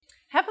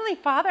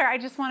Heavenly Father, I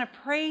just want to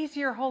praise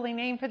your holy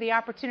name for the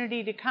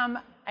opportunity to come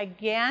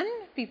again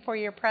before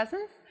your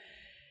presence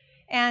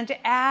and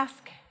to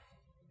ask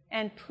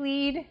and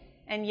plead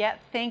and yet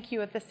thank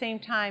you at the same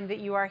time that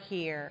you are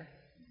here,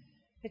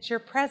 that your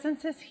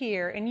presence is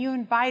here and you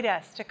invite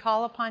us to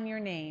call upon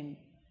your name.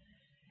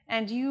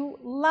 And you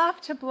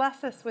love to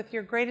bless us with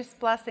your greatest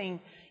blessing,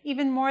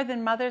 even more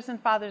than mothers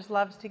and fathers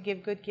love to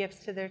give good gifts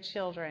to their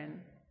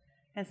children.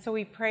 And so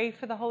we pray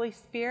for the Holy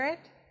Spirit,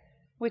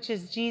 which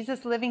is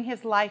Jesus living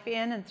his life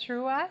in and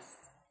through us.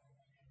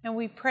 And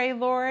we pray,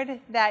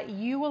 Lord, that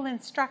you will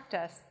instruct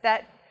us,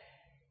 that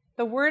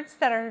the words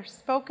that are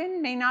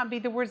spoken may not be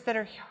the words that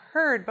are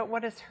heard, but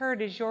what is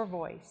heard is your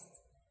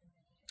voice.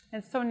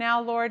 And so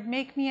now, Lord,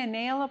 make me a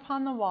nail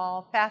upon the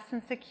wall,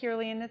 fastened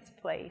securely in its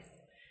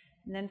place.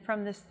 And then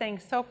from this thing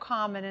so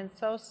common and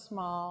so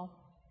small,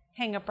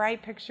 hang a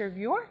bright picture of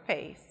your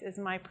face is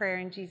my prayer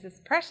in Jesus'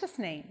 precious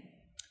name.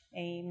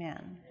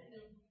 Amen.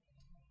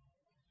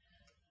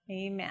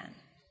 Amen.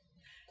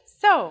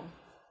 So,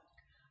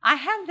 I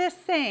have this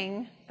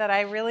saying that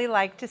I really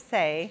like to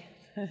say.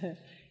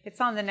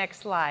 It's on the next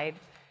slide.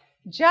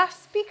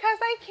 Just because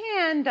I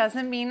can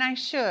doesn't mean I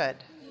should.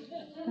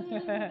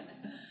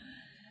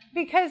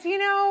 Because, you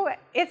know,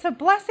 it's a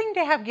blessing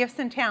to have gifts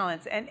and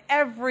talents, and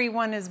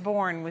everyone is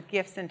born with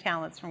gifts and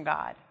talents from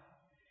God.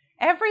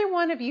 Every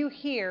one of you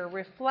here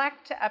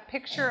reflect a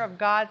picture of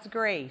God's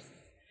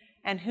grace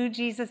and who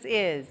Jesus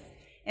is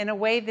in a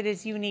way that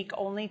is unique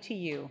only to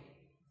you.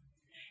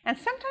 And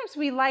sometimes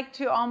we like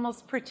to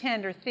almost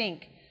pretend or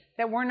think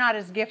that we're not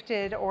as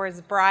gifted or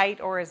as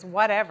bright or as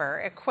whatever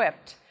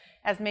equipped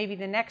as maybe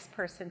the next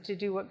person to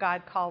do what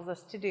God calls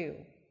us to do.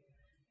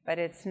 But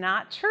it's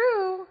not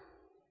true.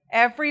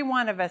 Every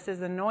one of us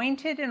is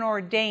anointed and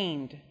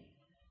ordained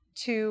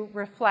to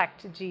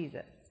reflect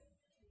Jesus.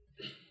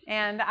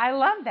 And I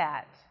love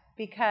that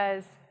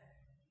because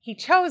he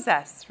chose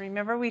us.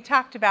 Remember, we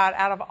talked about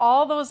out of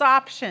all those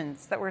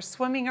options that were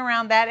swimming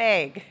around that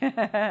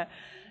egg,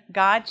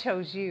 God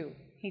chose you.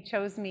 He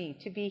chose me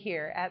to be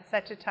here at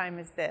such a time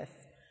as this.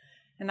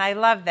 And I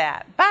love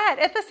that. But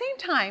at the same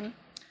time,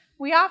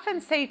 we often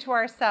say to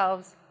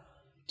ourselves,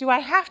 do I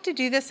have to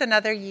do this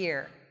another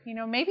year? You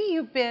know, maybe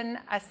you've been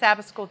a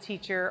Sabbath school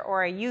teacher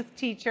or a youth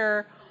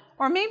teacher,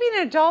 or maybe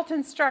an adult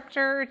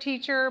instructor or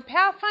teacher,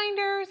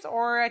 Pathfinders,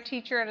 or a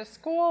teacher at a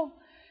school,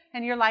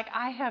 and you're like,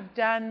 I have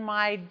done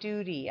my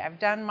duty. I've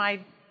done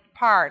my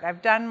part.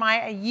 I've done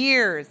my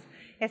years.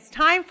 It's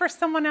time for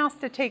someone else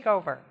to take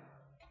over.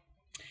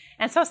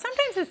 And so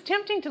sometimes it's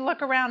tempting to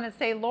look around and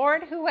say,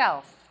 Lord, who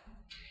else?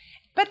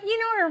 But, you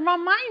know, it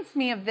reminds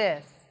me of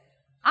this.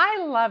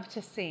 I love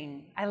to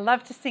sing. I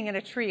love to sing in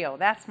a trio.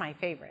 That's my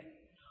favorite.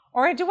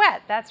 Or a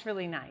duet, that's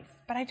really nice.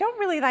 But I don't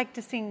really like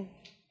to sing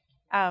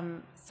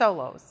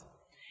solos.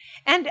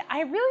 And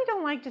I really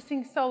don't like to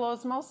sing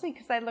solos, mostly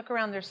because I look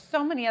around, there's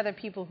so many other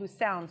people who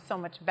sound so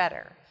much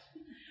better.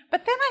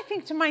 But then I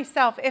think to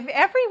myself, if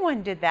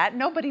everyone did that,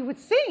 nobody would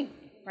sing,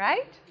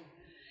 right?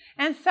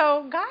 And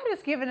so God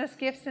has given us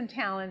gifts and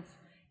talents,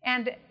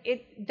 and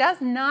it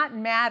does not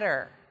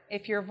matter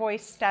if your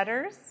voice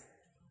stutters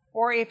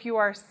or if you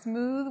are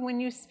smooth when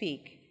you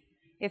speak.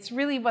 It's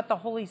really what the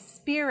Holy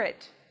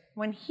Spirit,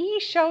 when he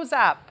shows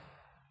up,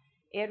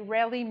 it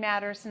really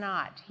matters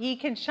not. He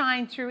can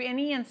shine through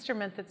any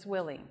instrument that's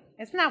willing.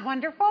 Isn't that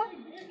wonderful?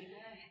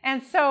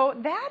 And so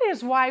that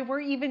is why we're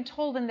even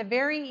told in the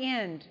very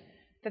end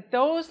that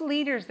those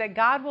leaders that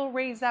God will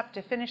raise up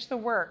to finish the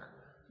work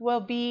will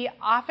be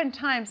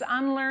oftentimes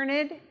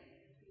unlearned,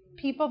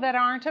 people that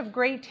aren't of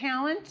great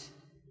talent,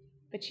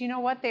 but you know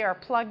what? They are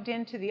plugged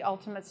into the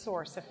ultimate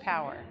source of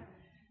power.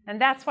 And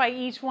that's why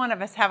each one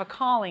of us have a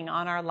calling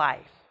on our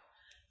life.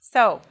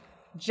 So,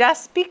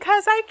 just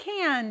because I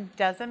can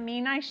doesn't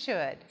mean I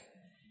should.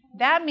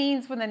 That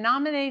means when the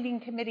nominating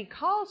committee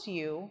calls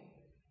you,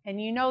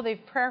 and you know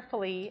they've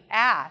prayerfully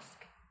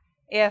asked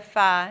if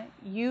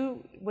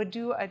you would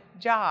do a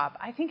job,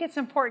 I think it's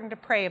important to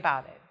pray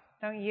about it,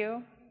 don't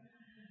you?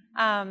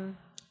 And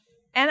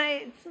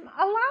it's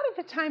a lot of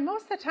the time,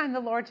 most of the time, the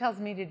Lord tells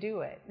me to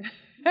do it.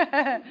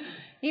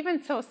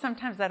 Even so,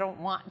 sometimes I don't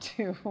want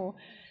to.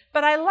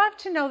 But I love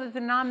to know that the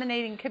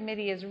nominating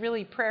committee is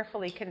really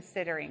prayerfully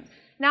considering.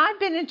 Now, I've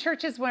been in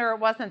churches where it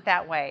wasn't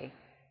that way.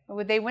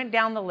 They went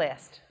down the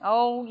list.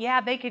 Oh, yeah,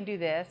 they can do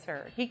this,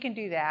 or he can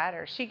do that,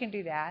 or she can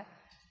do that.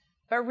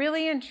 But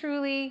really and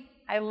truly,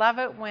 I love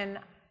it when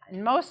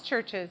in most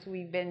churches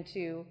we've been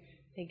to,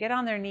 they get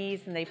on their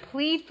knees and they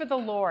plead for the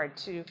Lord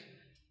to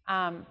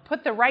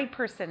put the right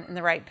person in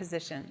the right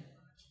position.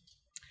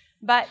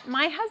 But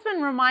my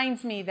husband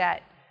reminds me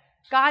that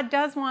God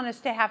does want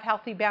us to have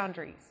healthy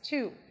boundaries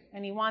too.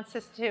 And he wants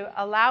us to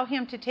allow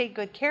him to take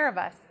good care of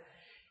us.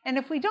 And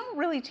if we don't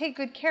really take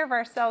good care of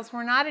ourselves,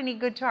 we're not any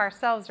good to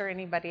ourselves or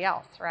anybody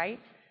else, right?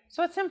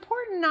 So it's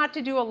important not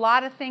to do a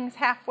lot of things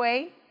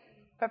halfway,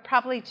 but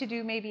probably to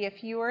do maybe a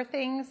fewer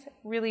things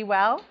really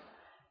well.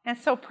 And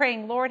so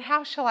praying, Lord,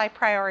 how shall I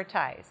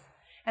prioritize?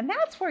 And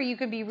that's where you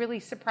can be really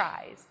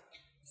surprised.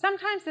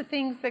 Sometimes the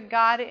things that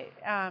God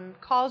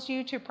calls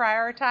you to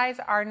prioritize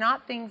are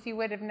not things you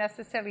would have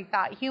necessarily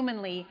thought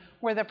humanly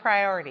were the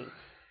priority.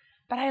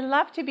 But I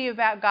love to be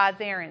about God's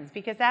errands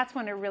because that's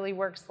when it really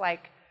works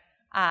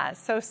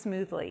so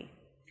smoothly.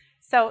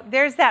 So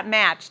there's that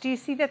match. Do you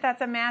see that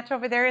that's a match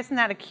over there? Isn't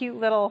that a cute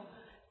little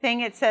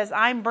thing? It says,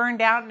 I'm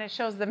burned out, and it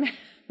shows the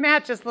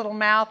match's little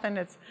mouth, and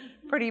it's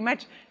pretty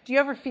much, do you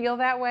ever feel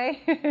that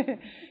way?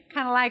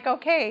 Kind of like,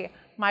 okay,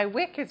 my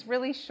wick is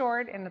really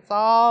short, and it's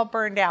all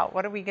burned out.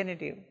 What are we going to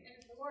do?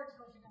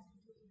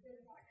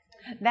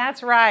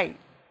 That's right.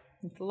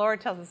 The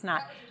Lord tells us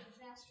not.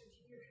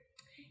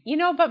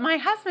 But my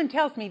husband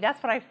tells me,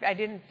 that's what I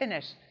didn't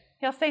finish.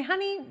 He'll say,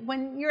 honey,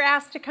 when you're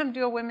asked to come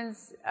do a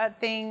women's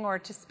thing or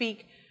to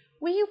speak,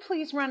 will you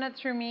please run it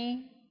through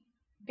me?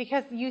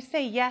 Because you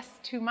say yes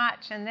too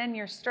much, and then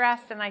you're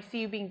stressed, and I see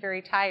you being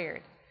very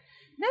tired.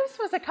 This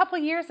was a couple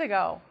years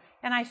ago,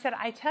 and I said,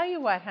 I tell you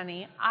what,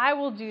 honey, I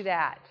will do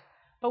that.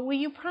 But will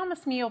you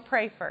promise me you'll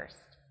pray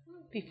first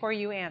before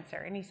you answer?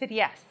 And he said,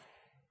 yes,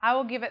 I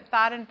will give it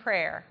thought and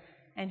prayer.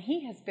 And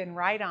he has been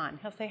right on.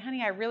 He'll say,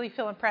 honey, I really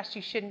feel impressed.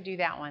 You shouldn't do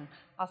that one.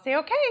 I'll say,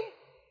 okay.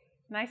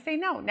 And I say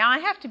no. Now, I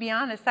have to be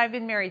honest. I've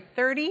been married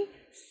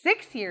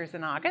 36 years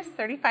in August,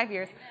 35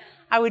 years.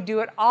 I would do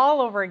it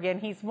all over again.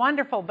 He's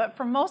wonderful. But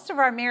for most of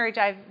our marriage,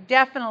 I've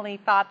definitely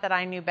thought that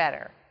I knew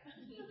better.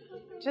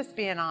 Just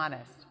being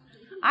honest.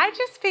 I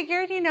just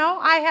figured,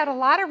 I had a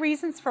lot of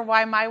reasons for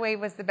why my way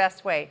was the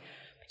best way.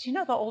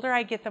 But the older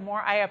I get, the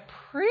more I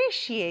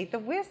appreciate the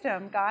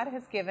wisdom God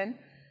has given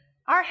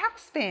our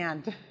house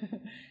band.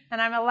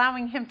 And I'm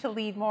allowing him to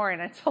lead more,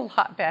 and it's a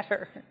lot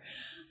better.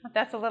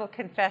 That's a little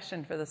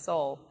confession for the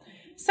soul.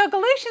 So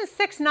Galatians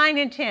 6, 9,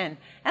 and 10.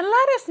 And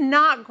let us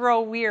not grow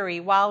weary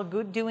while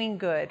doing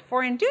good,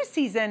 for in due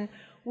season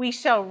we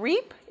shall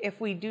reap if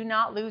we do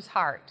not lose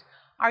heart.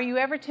 Are you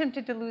ever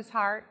tempted to lose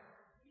heart?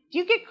 Do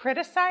you get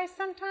criticized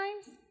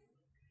sometimes?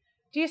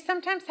 Do you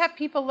sometimes have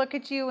people look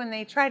at you and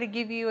they try to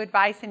give you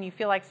advice and you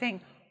feel like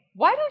saying,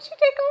 why don't you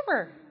take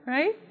over,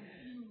 right?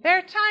 There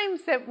are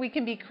times that we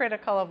can be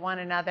critical of one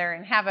another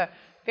and have a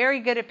very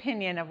good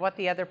opinion of what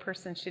the other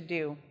person should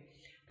do.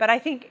 But I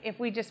think if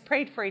we just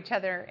prayed for each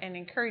other and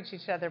encouraged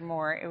each other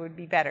more, it would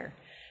be better.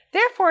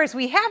 Therefore, as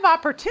we have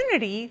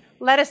opportunity,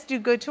 let us do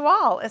good to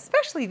all,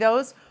 especially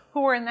those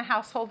who are in the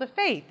household of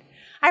faith.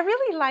 I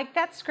really like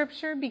that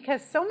scripture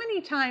because so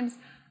many times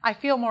I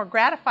feel more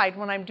gratified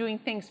when I'm doing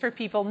things for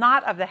people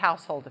not of the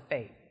household of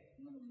faith.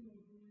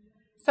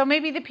 So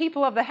maybe the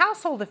people of the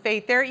household of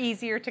faith, they're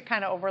easier to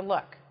kind of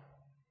overlook.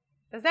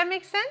 Does that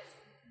make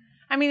sense?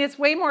 I mean, it's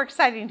way more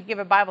exciting to give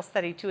a Bible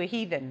study to a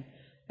heathen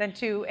than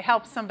to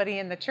help somebody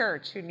in the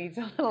church who needs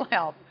a little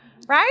help,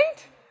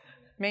 right?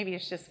 Maybe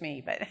it's just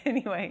me, but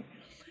anyway.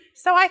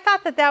 So I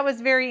thought that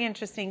was very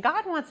interesting.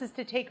 God wants us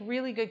to take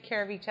really good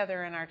care of each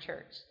other in our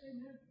church,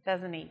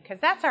 doesn't he? Because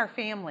that's our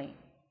family.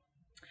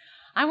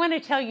 I want to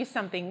tell you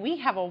something. We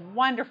have a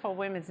wonderful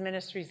women's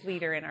ministries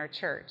leader in our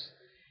church,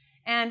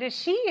 and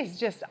she is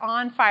just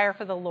on fire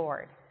for the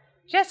Lord.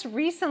 Just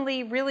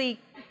recently really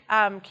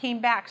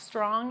came back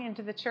strong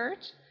into the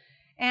church.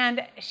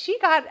 And she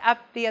got up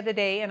the other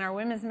day in our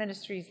women's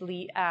ministries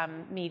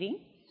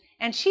meeting,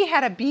 and she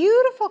had a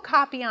beautiful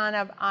copy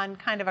on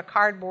kind of a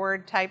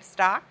cardboard type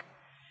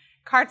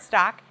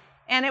cardstock,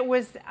 and it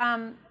was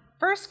 1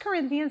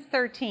 Corinthians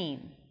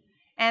 13,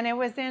 and it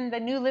was in the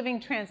New Living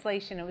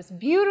Translation. It was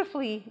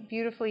beautifully,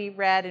 beautifully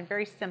read and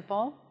very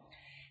simple.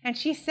 And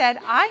she said,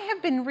 I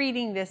have been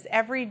reading this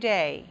every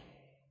day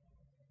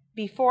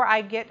before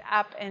I get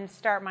up and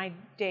start my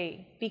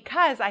day,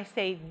 because I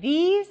say,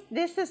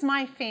 this is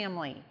my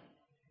family.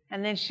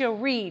 And then she'll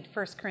read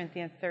 1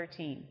 Corinthians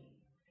 13.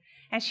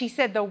 And she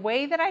said, the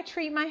way that I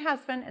treat my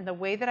husband and the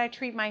way that I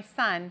treat my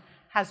son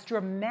has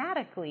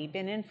dramatically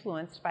been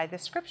influenced by the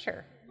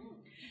scripture.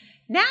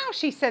 Now,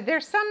 she said,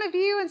 there's some of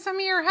you and some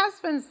of your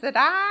husbands that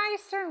I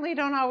certainly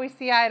don't always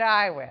see eye to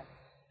eye with.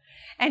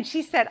 And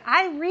she said,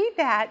 I read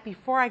that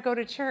before I go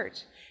to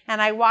church.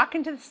 And I walk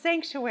into the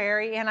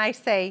sanctuary and I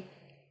say,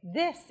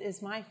 this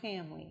is my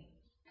family.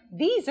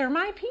 These are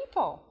my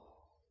people.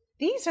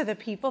 These are the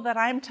people that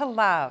I'm to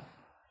love.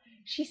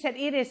 She said,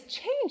 it is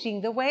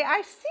changing the way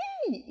I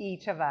see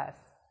each of us.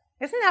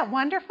 Isn't that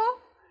wonderful?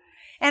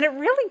 And it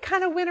really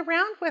kind of went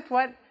around with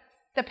what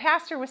the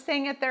pastor was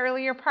saying at the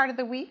earlier part of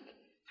the week,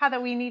 how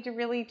that we need to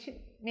really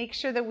make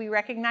sure that we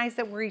recognize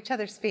that we're each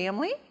other's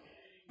family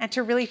and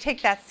to really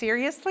take that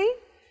seriously.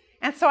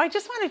 And so I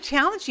just want to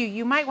challenge you.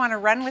 You might want to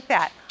run with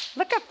that.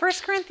 Look at 1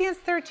 Corinthians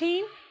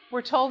 13.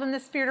 We're told in the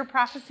spirit of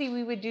prophecy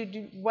we would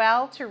do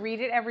well to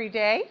read it every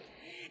day.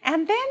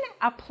 And then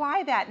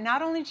apply that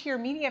not only to your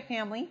immediate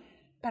family,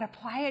 but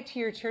apply it to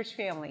your church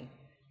family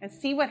and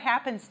see what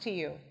happens to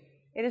you.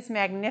 It is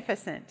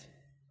magnificent.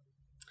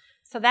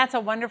 So that's a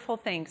wonderful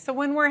thing. So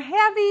when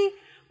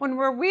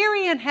we're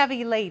weary and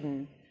heavy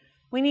laden,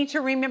 we need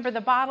to remember the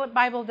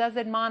Bible does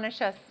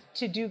admonish us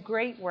to do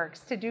great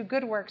works, to do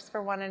good works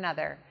for one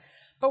another.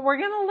 But we're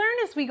going to learn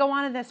as we go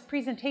on in this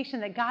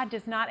presentation that God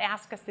does not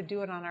ask us to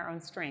do it on our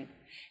own strength.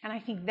 And I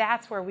think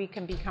that's where we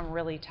can become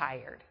really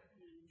tired.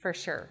 for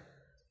sure.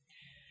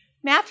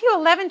 Matthew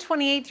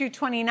 11:28 through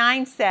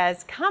 29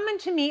 says, "Come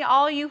unto me,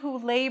 all you who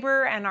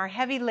labor and are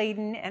heavy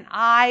laden, and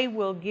I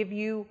will give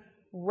you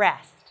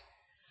rest."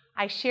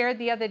 I shared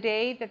the other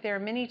day that there are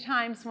many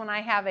times when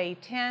I have a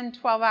 10,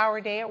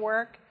 12-hour day at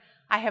work.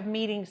 I have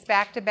meetings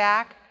back to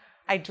back.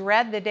 I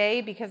dread the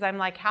day because I'm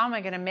like, how am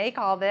I going to make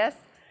all this?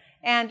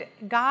 And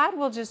God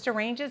will just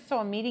arrange it so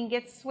a meeting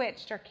gets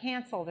switched or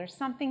canceled or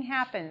something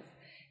happens.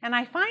 And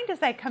I find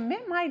as I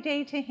commit my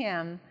day to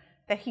Him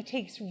that He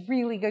takes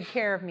really good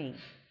care of me.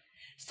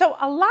 So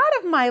a lot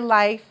of my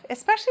life,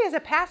 especially as a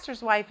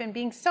pastor's wife and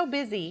being so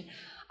busy,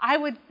 I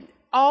would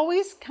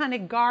always kind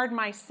of guard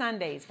my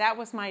Sundays. That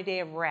was my day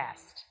of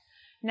rest.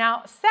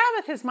 Now,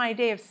 Sabbath is my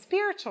day of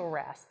spiritual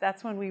rest.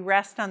 That's when we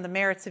rest on the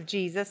merits of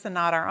Jesus and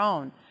not our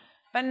own,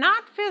 but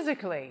not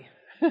physically.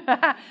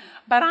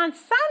 But on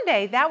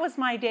Sunday, that was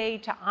my day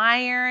to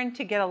iron,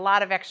 to get a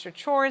lot of extra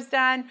chores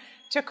done,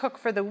 to cook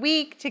for the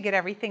week, to get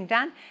everything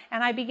done.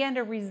 And I began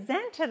to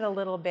resent it a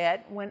little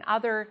bit when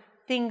other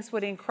things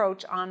would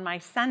encroach on my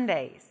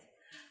Sundays,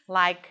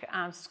 like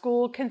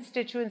school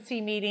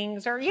constituency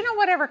meetings or,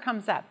 whatever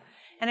comes up.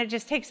 And it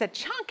just takes a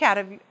chunk out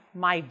of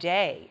my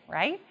day,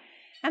 right?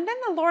 And then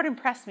the Lord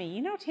impressed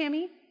me.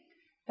 Tami,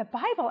 the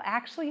Bible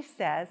actually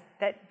says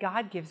that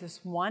God gives us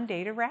 1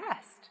 day to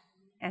rest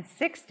and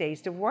 6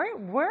 days to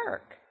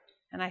work.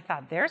 And I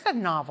thought, there's a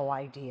novel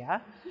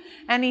idea.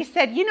 And He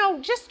said,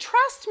 just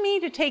trust me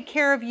to take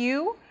care of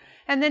you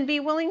and then be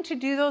willing to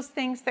do those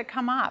things that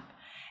come up.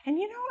 And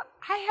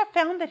I have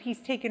found that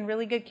He's taken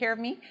really good care of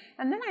me,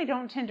 and then I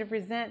don't tend to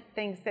resent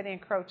things that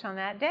encroach on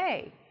that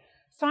day.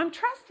 So I'm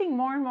trusting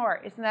more and more.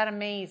 Isn't that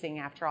amazing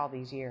after all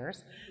these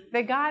years?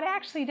 That God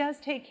actually does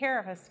take care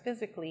of us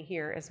physically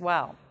here as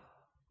well.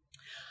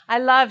 I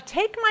love,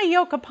 "Take my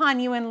yoke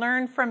upon you and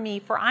learn from me,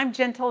 for I'm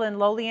gentle and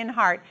lowly in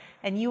heart,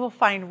 and you will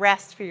find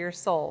rest for your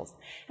souls."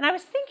 And I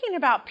was thinking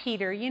about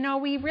Peter.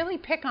 We really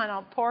pick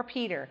on poor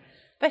Peter.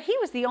 But he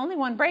was the only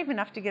one brave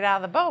enough to get out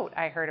of the boat,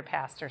 I heard a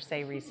pastor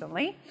say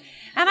recently.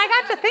 And I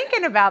got to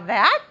thinking about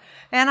that,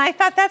 and I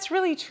thought that's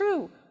really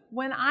true.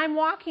 When I'm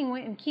walking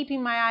and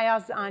keeping my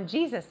eyes on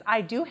Jesus,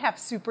 I do have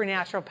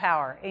supernatural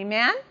power.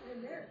 Amen?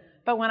 Amen.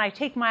 But when I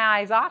take my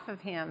eyes off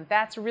of Him,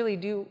 that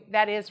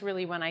is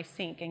really when I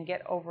sink and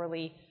get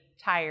overly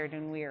tired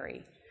and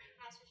weary.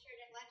 Pastor shared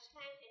at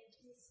lunchtime, and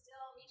he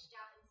still reached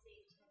out and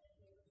saved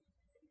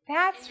him.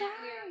 That's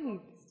right.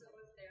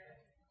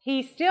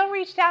 He still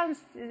reached out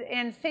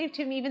and saved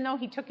him, even though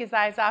he took his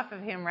eyes off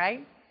of him,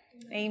 right?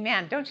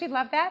 Amen. Don't you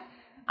love that?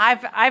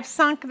 I've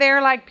sunk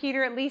there like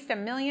Peter at least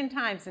 1,000,000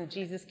 times, and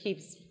Jesus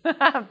keeps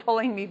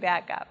pulling me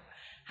back up.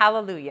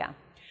 Hallelujah.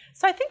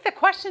 So I think the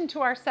question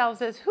to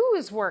ourselves is, who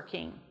is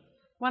working?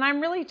 When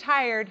I'm really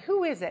tired,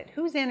 who is it?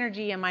 Whose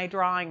energy am I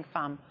drawing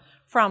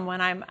from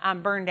when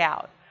I'm burned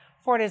out?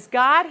 For it is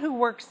God who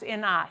works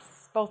in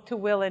us, both to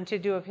will and to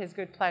do of His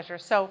good pleasure.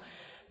 So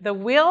the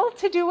will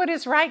to do what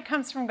is right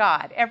comes from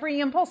God. Every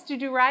impulse to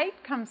do right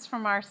comes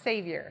from our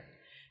Savior.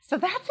 So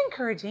that's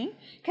encouraging,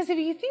 because if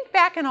you think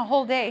back in a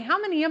whole day, how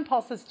many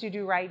impulses to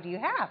do right do you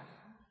have?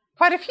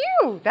 Quite a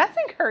few. That's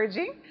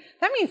encouraging.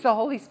 That means the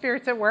Holy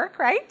Spirit's at work,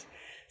 right?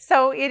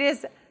 So it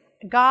is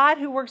God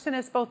who works in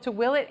us both to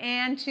will it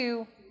and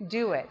to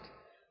do it.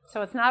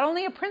 So it's not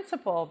only a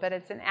principle, but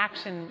it's an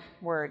action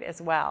word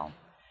as well.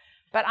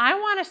 But I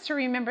want us to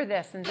remember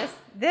this, and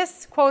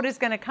this quote is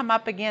going to come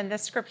up again,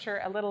 this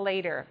scripture, a little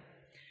later.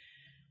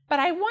 But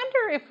I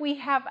wonder if we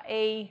have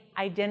an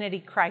identity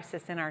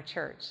crisis in our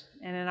church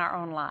and in our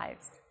own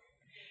lives.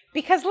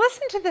 Because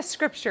listen to the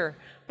scripture.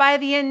 "By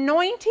the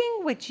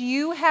anointing which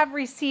you have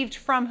received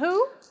from"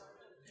 who?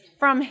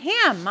 "From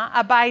Him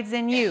abides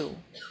in you.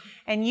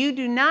 And you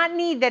do not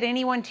need that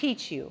anyone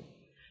teach you.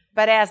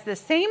 But as the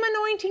same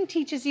anointing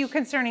teaches you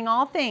concerning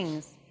all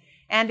things,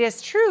 and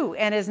is true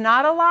and is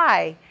not a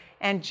lie,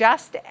 and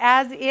just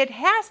as it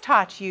has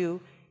taught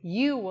you,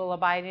 you will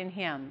abide in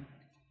Him."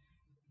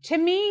 To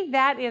me,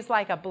 that is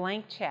like a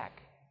blank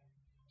check.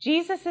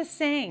 Jesus is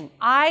saying,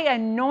 I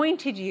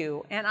anointed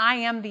you, and I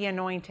am the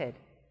anointed.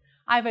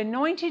 I've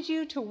anointed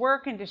you to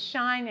work and to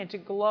shine and to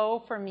glow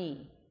for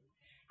me.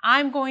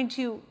 I'm going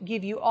to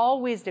give you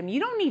all wisdom. You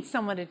don't need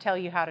someone to tell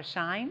you how to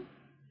shine.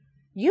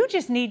 You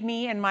just need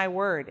me and my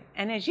word.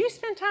 And as you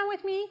spend time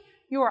with me,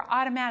 you are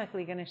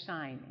automatically going to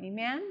shine.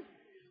 Amen?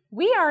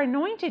 We are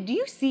anointed. Do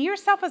you see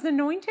yourself as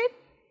anointed?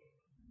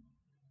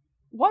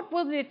 What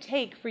will it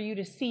take for you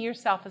to see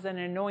yourself as an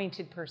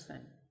anointed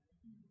person?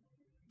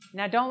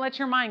 Now, don't let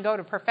your mind go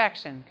to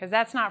perfection, because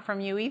that's not from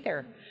you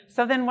either.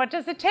 So then what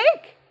does it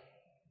take?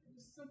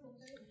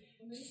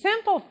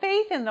 Simple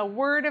faith in the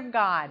Word of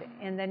God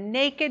and the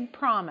naked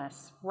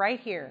promise right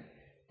here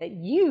that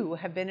you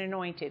have been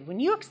anointed. When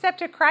you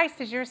accepted Christ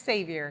as your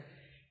Savior,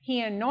 He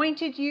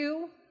anointed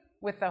you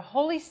with the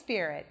Holy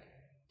Spirit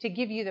to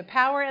give you the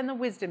power and the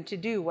wisdom to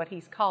do what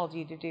He's called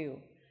you to do.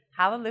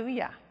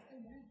 Hallelujah.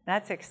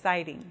 That's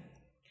exciting.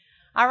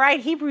 All right,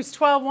 Hebrews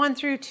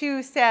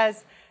 12:1-2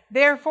 says,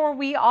 "Therefore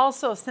we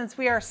also, since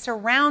we are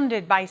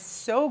surrounded by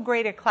so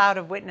great a cloud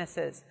of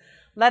witnesses,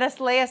 Let us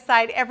lay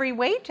aside every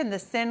weight and the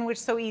sin which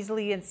so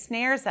easily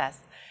ensnares us.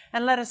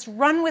 And let us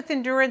run with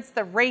endurance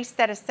the race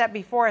that is set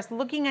before us,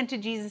 looking unto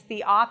Jesus,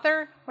 the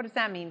author. What does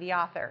that mean, the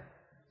author?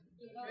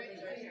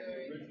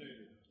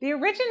 The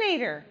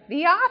originator,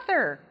 the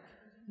author,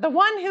 the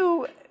one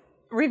who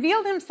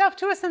revealed himself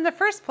to us in the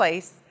first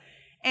place,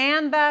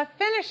 and the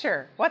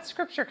finisher. What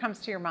scripture comes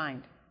to your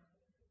mind?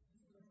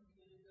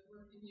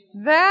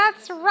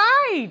 That's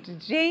right.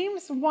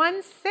 James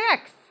 1:6.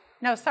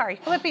 No, sorry,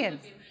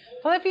 Philippians.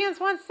 Philippians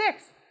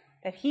 1:6.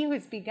 That he who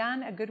has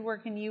begun a good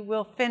work in you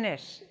will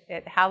finish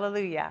it.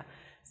 Hallelujah.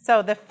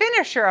 So the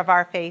finisher of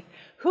our faith,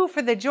 who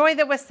for the joy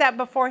that was set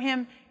before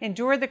him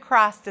endured the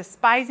cross,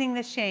 despising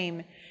the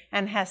shame,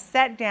 and has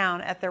sat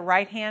down at the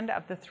right hand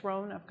of the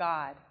throne of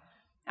God.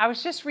 I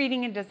was just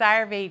reading in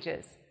Desire of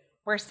Ages,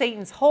 where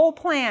Satan's whole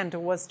plan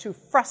was to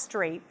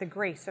frustrate the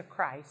grace of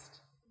Christ.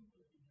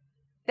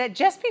 That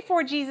just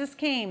before Jesus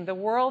came, the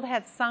world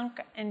had sunk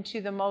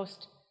into the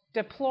most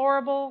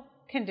deplorable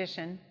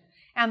condition,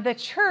 and the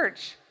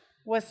church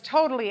was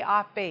totally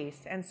off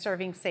base and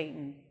serving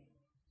Satan.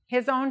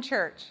 His own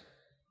church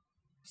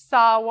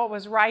saw what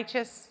was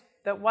righteous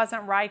that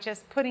wasn't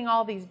righteous, putting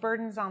all these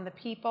burdens on the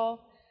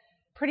people,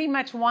 pretty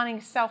much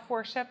wanting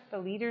self-worship, the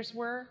leaders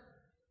were.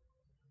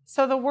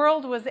 So the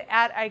world was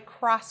at a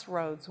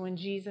crossroads when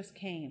Jesus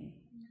came.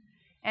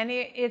 And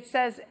it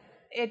says,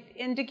 it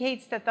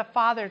indicates that the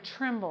Father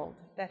trembled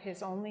that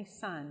his only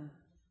Son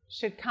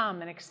should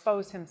come and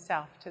expose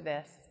himself to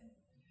this.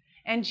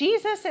 And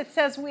Jesus, it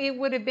says, it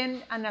would have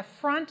been an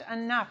affront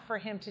enough for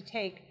him to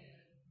take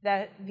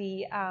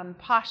the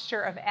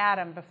posture of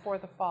Adam before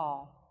the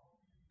fall.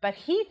 But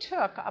he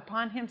took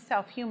upon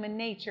himself human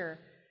nature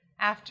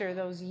after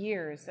those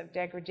years of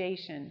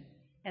degradation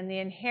and the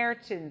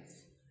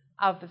inheritance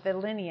of the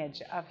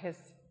lineage of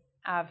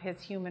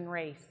his human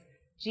race.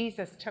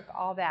 Jesus took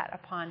all that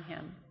upon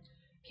him.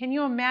 Can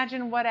you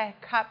imagine what a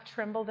cup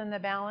trembled in the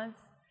balance?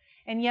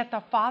 And yet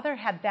the Father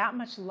had that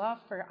much love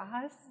for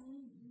us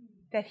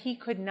that he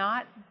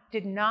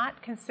did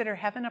not consider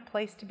heaven a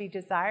place to be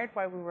desired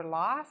while we were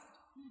lost?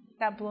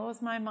 That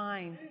blows my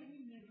mind.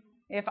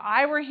 If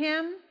I were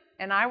him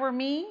and I were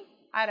me,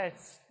 I'd have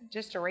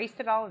just erased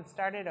it all and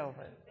started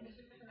over.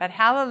 But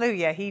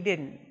hallelujah, he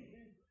didn't.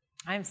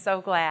 I'm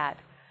so glad.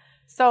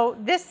 So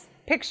this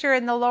picture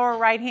in the lower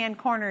right-hand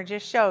corner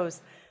just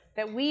shows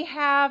that we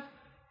have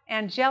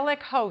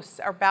angelic hosts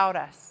about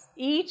us.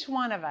 Each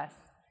one of us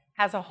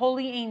has a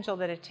holy angel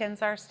that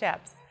attends our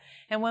steps.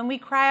 And when we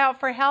cry out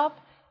for help,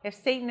 if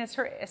Satan is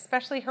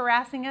especially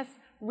harassing us,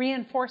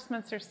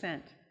 reinforcements are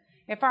sent.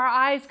 If our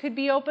eyes could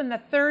be open,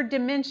 the third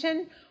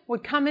dimension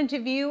would come into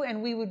view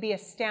and we would be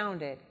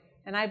astounded.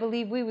 And I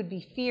believe we would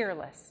be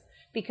fearless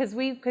because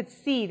we could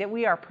see that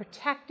we are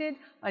protected,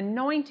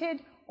 anointed,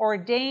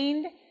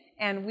 ordained,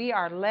 and we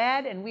are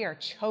led and we are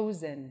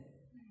chosen.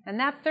 And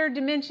that third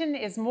dimension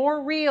is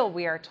more real,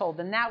 we are told,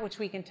 than that which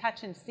we can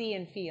touch and see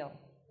and feel.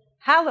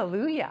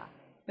 Hallelujah.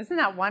 Isn't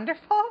that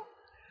wonderful?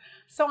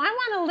 So I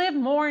want to live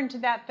more into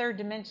that third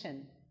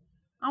dimension.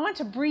 I want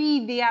to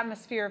breathe the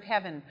atmosphere of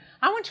heaven.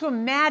 I want to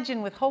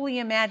imagine with holy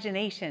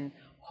imagination,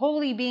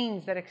 holy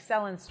beings that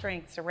excel in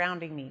strength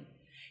surrounding me.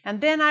 And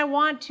then I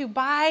want to,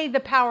 by the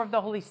power of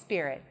the Holy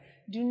Spirit,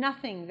 do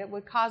nothing that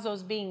would cause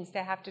those beings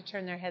to have to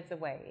turn their heads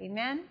away.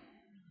 Amen?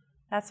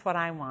 That's what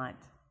I want.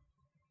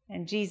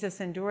 And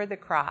Jesus endured the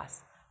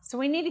cross. So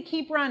we need to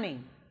keep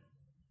running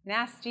and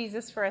ask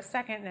Jesus for a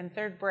second and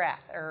third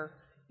breath, or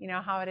you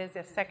know how it is,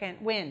 a second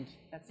wind.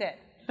 That's it.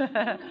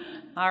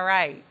 All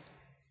right.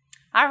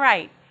 All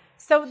right.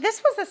 So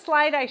this was a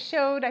slide I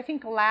showed, I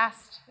think,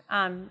 last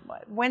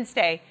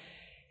Wednesday.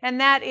 And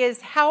that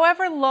is,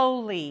 however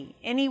lowly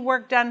any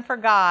work done for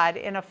God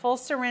in a full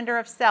surrender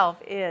of self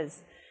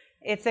is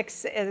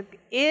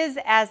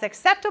as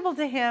acceptable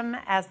to him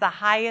as the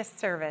highest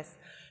service.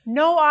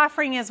 No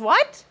offering is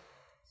what?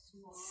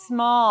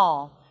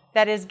 Small.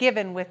 That is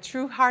given with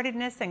true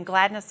heartedness and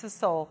gladness of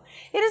soul.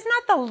 It is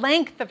not the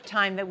length of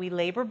time that we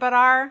labor, but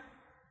our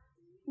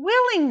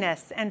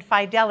willingness and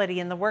fidelity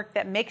in the work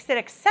that makes it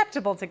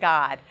acceptable to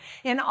God.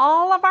 In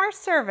all of our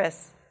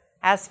service,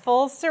 as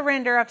full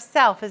surrender of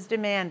self is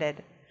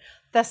demanded.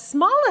 The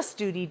smallest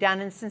duty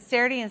done in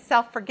sincerity and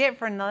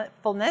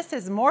self-forgetfulness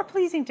is more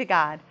pleasing to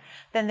God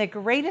than the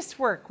greatest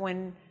work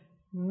when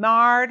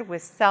marred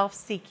with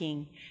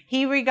self-seeking.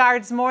 He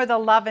regards more the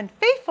love and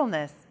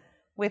faithfulness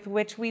with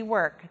which we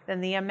work than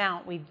the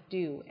amount we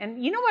do.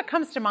 And you know what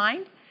comes to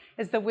mind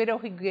is the widow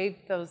who gave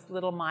those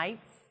little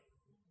mites.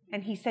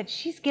 And he said,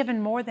 she's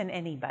given more than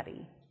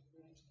anybody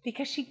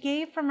because she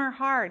gave from her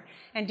heart.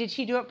 And did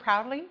she do it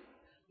proudly?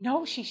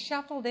 No, she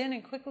shuffled in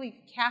and quickly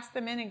cast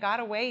them in and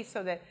got away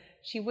so that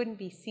she wouldn't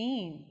be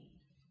seen.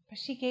 But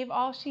she gave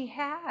all she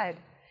had.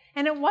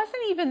 And it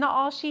wasn't even the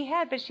all she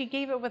had, but she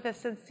gave it with a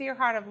sincere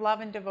heart of love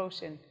and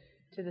devotion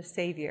to the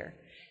Savior.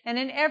 And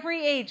in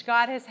every age,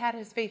 God has had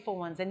his faithful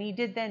ones, and he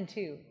did then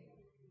too.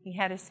 He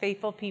had his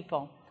faithful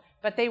people.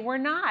 But they were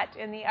not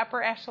in the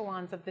upper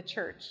echelons of the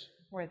church,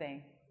 were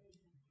they?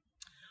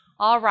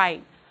 All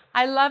right.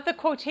 I love the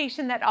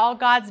quotation that all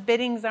God's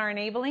biddings are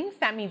enablings.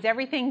 That means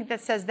everything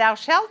that says thou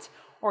shalt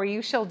or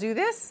you shall do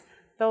this,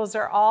 those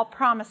are all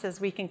promises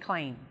we can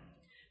claim.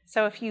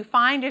 So if you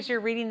find as you're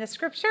reading the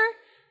scripture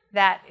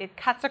that it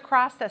cuts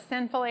across a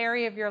sinful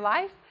area of your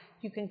life,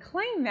 you can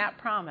claim that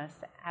promise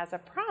as a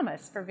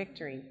promise for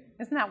victory.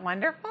 Isn't that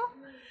wonderful?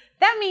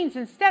 That means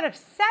instead of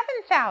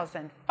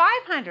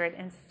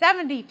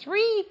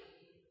 7,573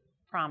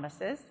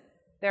 promises,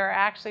 there are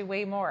actually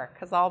way more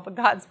because all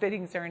God's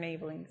biddings are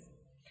enablings.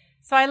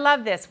 So I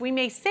love this. We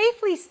may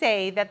safely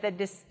say that the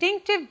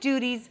distinctive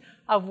duties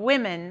of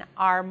women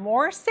are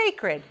more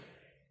sacred,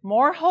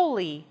 more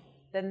holy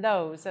than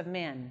those of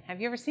men.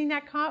 Have you ever seen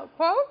that quote?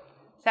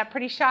 Is that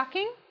pretty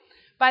shocking?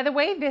 By the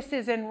way, this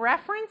is in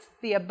reference,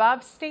 the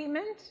above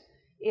statement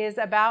is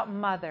about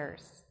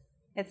mothers.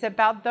 It's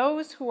about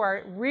those who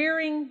are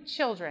rearing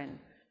children,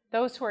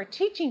 those who are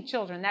teaching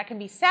children. That can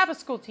be Sabbath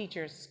school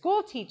teachers,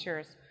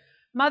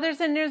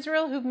 mothers in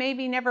Israel who've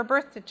maybe never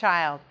birthed a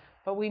child,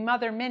 but we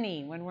mother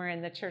many when we're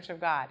in the church of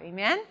God.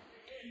 Amen?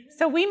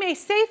 So we may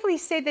safely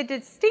say the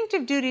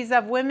distinctive duties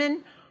of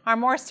women are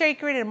more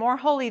sacred and more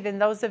holy than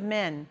those of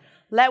men.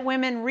 Let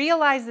women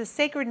realize the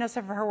sacredness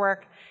of her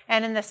work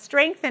and in the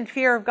strength and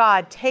fear of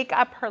God, take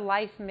up her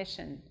life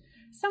mission.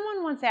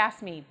 Someone once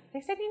asked me,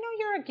 they said,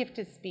 you're a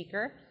gifted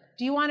speaker.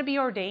 Do you want to be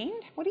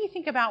ordained? What do you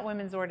think about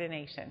women's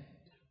ordination?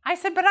 I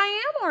said, but I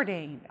am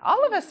ordained.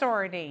 All of us are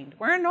ordained.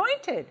 We're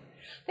anointed.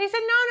 They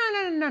said,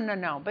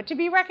 no, but to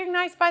be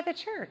recognized by the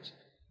church.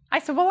 I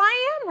said, well,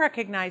 I am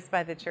recognized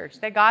by the church,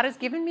 that God has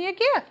given me a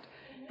gift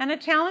and a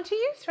talent to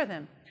use for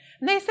them.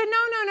 And they said, no.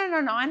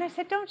 And I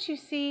said, don't you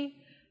see?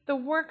 The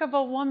work of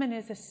a woman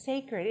is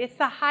it's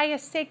the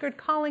highest sacred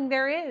calling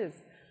there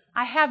is.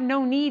 I have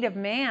no need of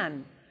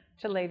man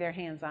to lay their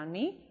hands on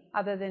me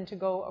other than to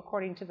go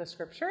according to the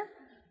scripture.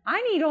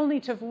 I need only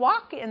to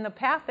walk in the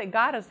path that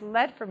God has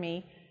led for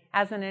me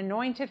as an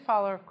anointed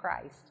follower of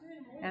Christ.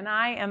 And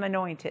I am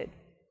anointed.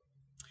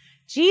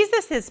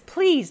 Jesus is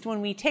pleased when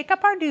we take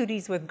up our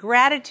duties with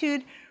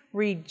gratitude,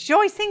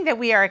 rejoicing that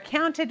we are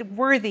accounted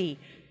worthy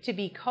to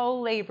be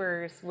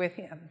co-laborers with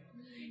him.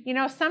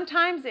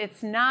 Sometimes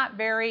it's not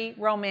very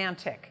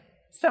romantic,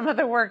 some of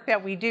the work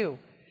that we do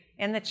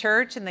in the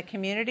church, in the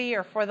community,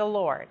 or for the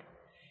Lord.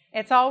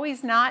 It's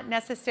always not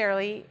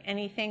necessarily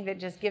anything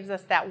that just gives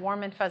us that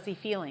warm and fuzzy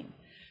feeling.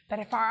 But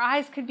if our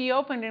eyes could be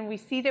opened and we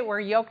see that we're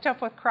yoked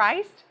up with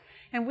Christ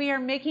and we are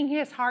making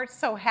his heart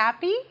so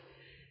happy,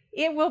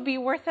 it will be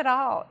worth it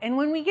all. And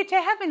when we get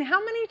to heaven,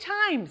 how many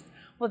times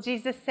will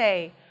Jesus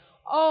say,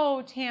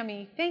 oh,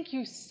 Tami, thank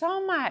you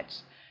so much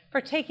for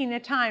taking the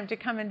time to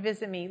come and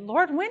visit me.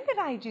 Lord, when did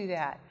I do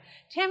that?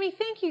 Tami,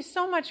 thank you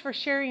so much for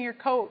sharing your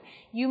coat.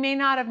 You may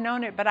not have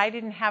known it, but I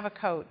didn't have a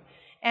coat.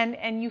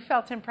 And you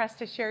felt impressed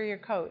to share your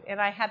coat.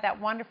 And I had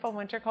that wonderful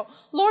winter coat.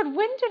 Lord,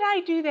 when did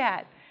I do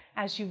that?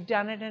 As you've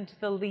done it unto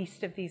the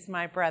least of these,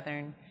 my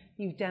brethren,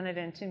 you've done it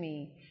unto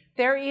me.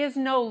 There is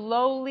no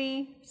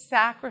lowly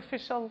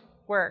sacrificial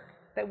work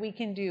that we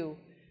can do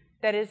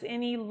that is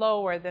any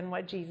lower than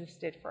what Jesus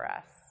did for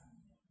us.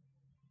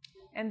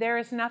 And there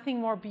is nothing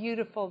more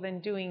beautiful than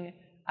doing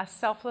a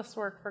selfless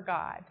work for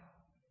God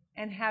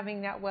and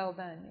having that well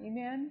done.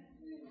 Amen?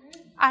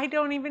 I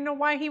don't even know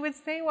why he would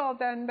say well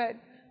done, but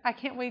I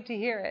can't wait to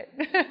hear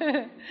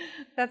it.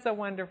 That's a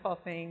wonderful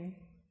thing.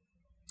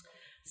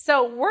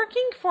 So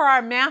working for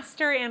our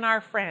master and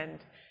our friend.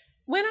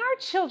 When our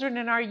children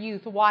and our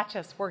youth watch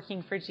us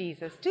working for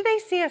Jesus, do they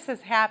see us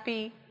as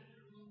happy?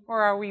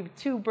 Or are we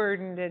too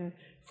burdened and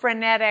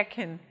frenetic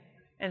and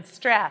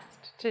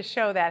stressed to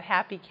show that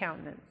happy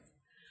countenance?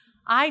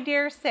 I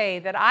dare say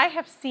that I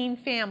have seen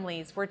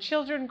families where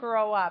children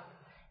grow up,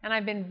 and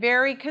I've been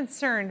very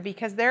concerned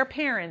because their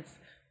parents,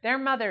 their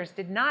mothers,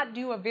 did not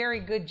do a very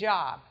good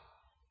job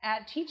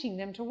at teaching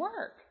them to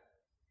work.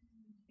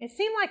 It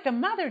seemed like the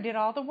mother did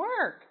all the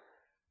work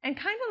and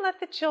kind of let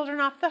the children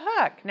off the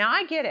hook. Now,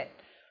 I get it.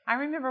 I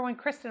remember when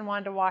Kristen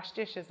wanted to wash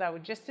dishes, I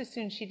would just as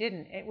soon she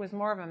didn't. It was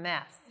more of a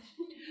mess.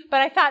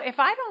 But I thought, if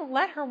I don't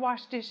let her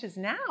wash dishes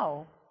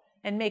now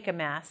and make a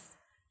mess,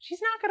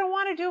 she's not going to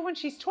want to do it when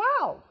she's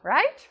 12,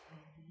 right?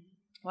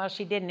 Well,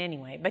 she didn't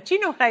anyway, but you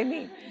know what I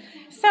mean.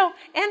 So,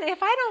 and if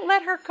I don't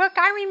let her cook,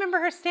 I remember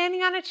her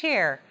standing on a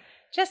chair,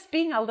 just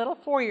being a little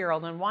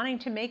 4-year-old and wanting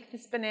to make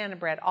this banana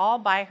bread all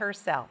by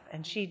herself,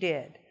 and she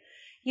did.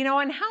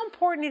 And how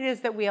important it is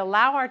that we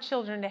allow our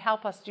children to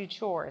help us do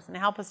chores and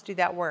help us do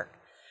that work.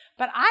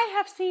 But I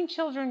have seen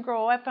children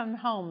grow up in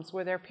homes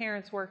where their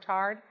parents worked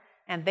hard,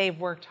 and they've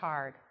worked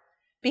hard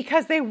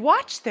because they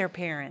watched their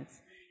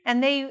parents.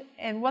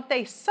 And what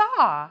they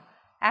saw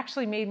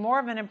actually made more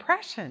of an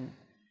impression.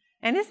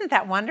 And isn't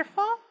that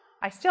wonderful?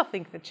 I still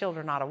think the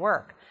children ought to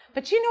work.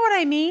 But you know what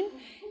I mean?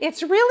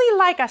 It's really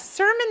like a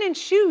sermon in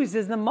shoes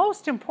is the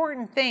most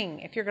important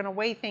thing if you're going to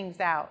weigh things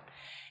out.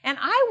 And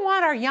I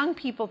want our young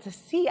people to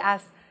see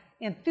us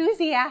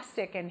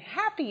enthusiastic and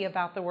happy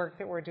about the work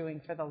that we're doing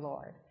for the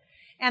Lord.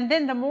 And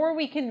then the more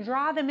we can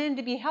draw them in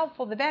to be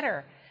helpful, the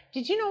better.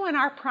 Did you know in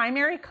our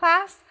primary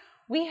class,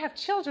 We have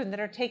children that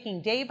are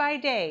taking day by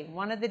day,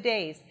 one of the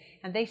days,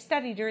 and they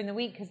study during the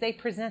week because they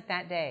present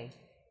that day.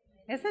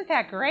 Isn't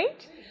that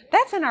great?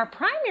 That's in our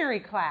primary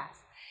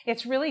class.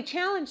 It's really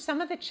challenged some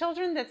of the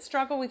children that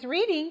struggle with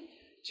reading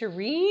to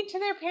read to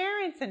their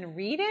parents and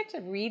read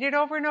it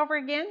over and over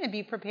again and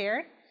be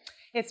prepared.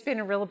 It's been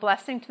a real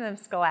blessing to them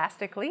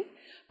scholastically,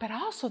 but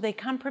also they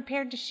come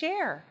prepared to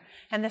share.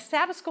 And the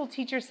Sabbath school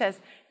teacher says,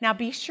 now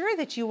be sure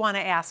that you want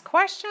to ask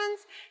questions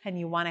and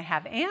you want to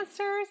have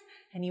answers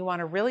and you want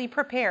to really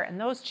prepare. And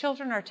those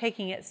children are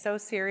taking it so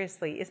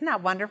seriously. Isn't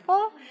that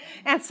wonderful?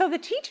 And so the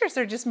teachers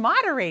are just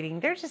moderating.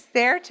 They're just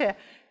there to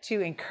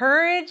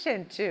encourage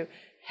and to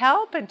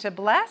help and to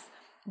bless.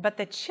 But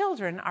the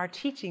children are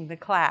teaching the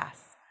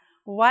class.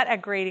 What a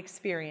great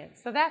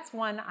experience. So that's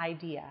one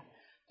idea.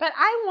 But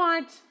I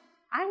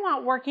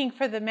want working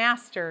for the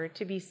master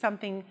to be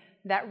something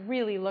that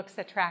really looks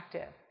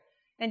attractive.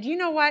 And you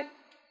know what?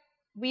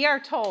 We are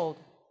told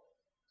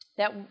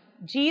that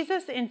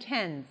Jesus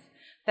intends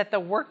that the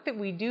work that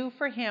we do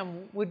for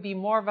him would be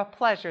more of a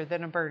pleasure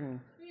than a burden.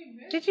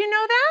 Amen. Did you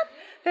know that?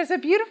 There's a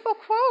beautiful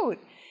quote.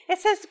 It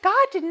says,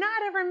 God did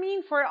not ever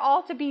mean for it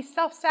all to be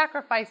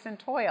self-sacrifice and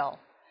toil.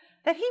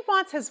 That he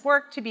wants his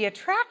work to be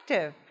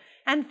attractive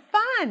and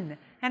fun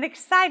and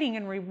exciting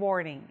and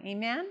rewarding.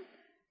 Amen?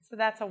 So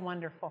that's a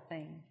wonderful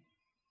thing.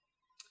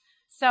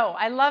 So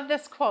I love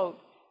this quote.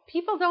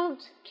 People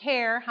don't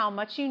care how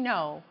much you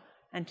know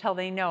until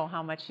they know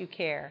how much you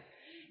care.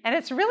 And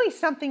it's really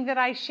something that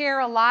I share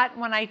a lot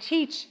when I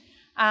teach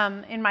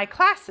in my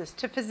classes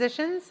to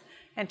physicians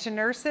and to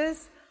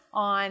nurses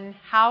on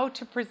how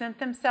to present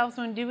themselves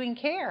when doing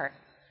care.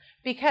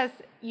 Because,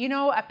 you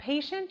know, a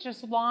patient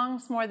just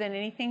longs more than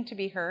anything to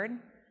be heard.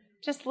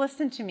 Just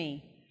listen to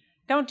me.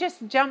 Don't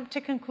just jump to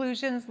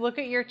conclusions, look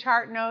at your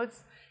chart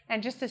notes,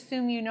 and just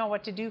assume you know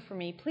what to do for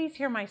me. Please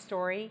hear my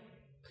story.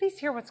 Please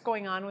hear what's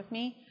going on with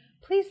me.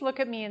 Please look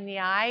at me in the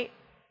eye.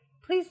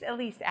 Please at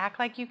least act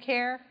like you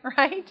care,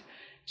 right?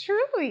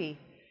 Truly.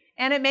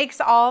 And it makes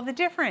all the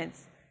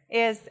difference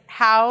is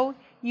how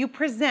you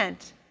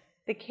present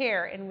the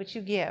care in which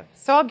you give.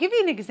 So I'll give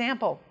you an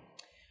example.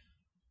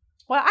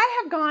 Well,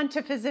 I have gone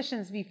to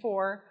physicians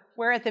before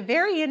where at the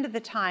very end of the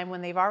time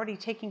when they've already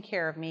taken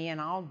care of me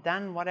and all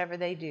done whatever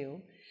they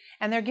do,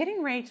 and they're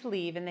getting ready to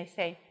leave and they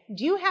say,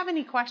 do you have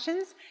any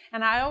questions?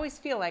 And I always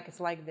feel like it's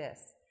like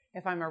this.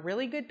 If I'm a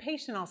really good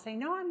patient, I'll say,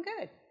 no, I'm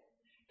good.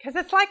 Because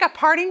it's like a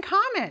parting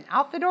comment.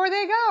 Out the door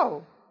they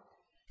go.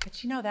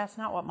 But you know, that's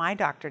not what my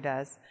doctor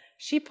does.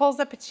 She pulls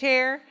up a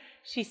chair.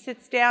 She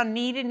sits down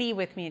knee to knee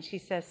with me and she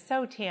says,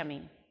 so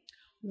Tami,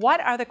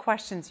 what are the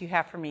questions you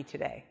have for me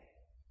today?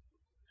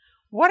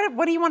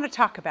 What do you want to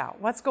talk about?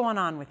 What's going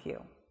on with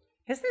you?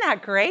 Isn't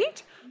that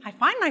great? I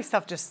find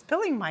myself just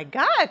spilling my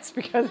guts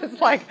because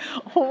it's like,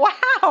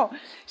 wow.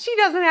 She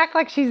doesn't act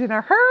like she's in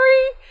a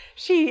hurry.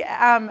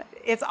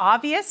 It's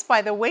obvious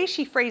by the way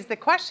she phrased the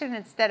question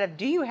instead of,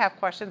 do you have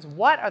questions?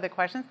 What are the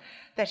questions?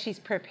 That she's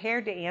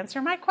prepared to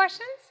answer my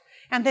questions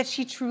and that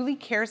she truly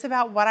cares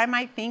about what I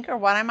might think or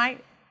what I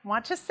might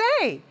want to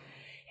say.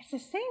 It's the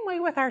same way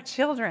with our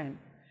children.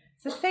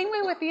 It's the same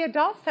way with the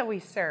adults that we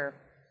serve.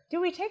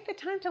 Do we take the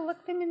time to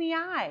look them in the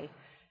eye?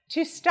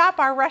 To stop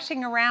our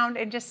rushing around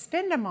and just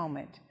spend a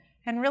moment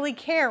and really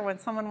care when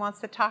someone wants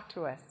to talk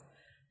to us.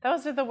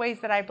 Those are the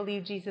ways that I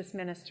believe Jesus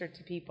ministered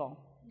to people.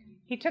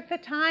 He took the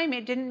time.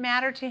 It didn't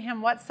matter to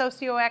him what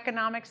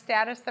socioeconomic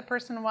status the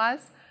person was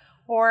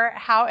or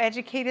how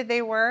educated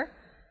they were.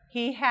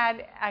 He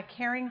had a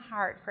caring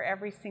heart for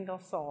every single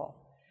soul.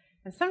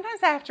 And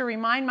sometimes I have to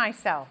remind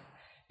myself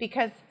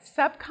because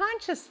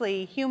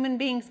subconsciously human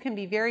beings can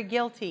be very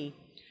guilty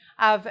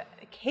of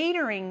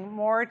catering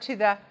more to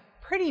the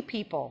pretty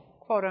people,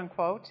 quote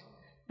unquote,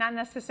 not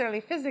necessarily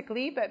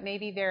physically, but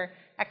maybe they're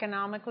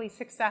economically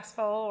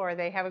successful or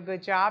they have a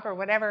good job or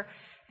whatever,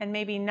 and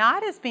maybe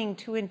not as being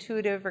too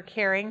intuitive or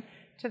caring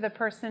to the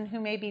person who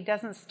maybe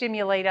doesn't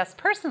stimulate us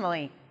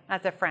personally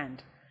as a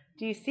friend.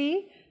 Do you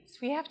see? So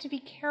we have to be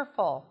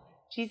careful.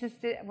 Jesus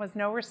was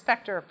no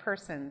respecter of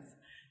persons.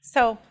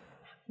 So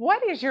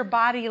what is your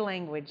body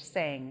language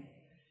saying?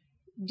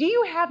 Do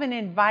you have an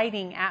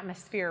inviting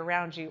atmosphere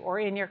around you or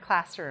in your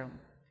classroom?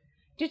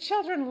 Do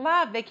children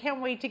love, they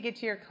can't wait to get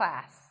to your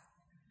class?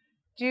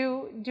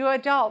 Do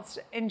adults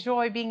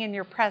enjoy being in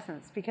your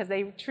presence because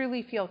they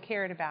truly feel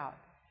cared about?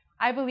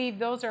 I believe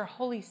those are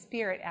Holy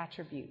Spirit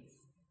attributes.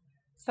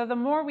 So the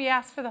more we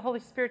ask for the Holy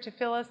Spirit to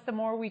fill us, the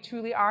more we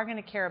truly are going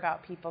to care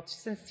about people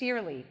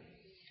sincerely.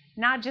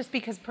 Not just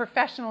because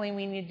professionally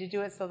we need to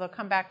do it so they'll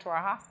come back to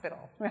our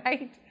hospital,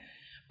 right?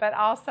 But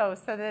also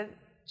so that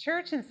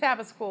church and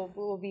Sabbath school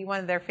will be one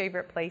of their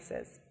favorite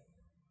places.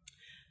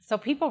 So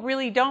people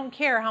really don't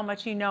care how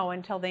much you know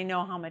until they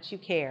know how much you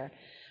care.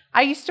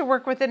 I used to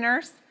work with a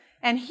nurse,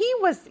 and he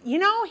was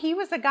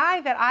a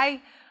guy that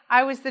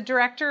I was the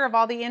director of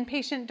all the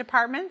inpatient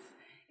departments,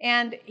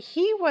 and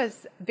he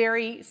was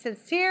very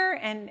sincere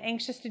and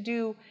anxious to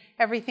do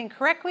everything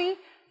correctly,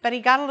 but he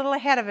got a little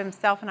ahead of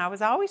himself, and I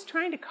was always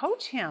trying to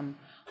coach him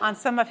on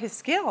some of his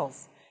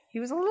skills. He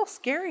was a little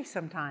scary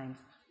sometimes,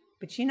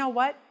 but you know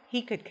what?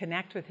 he could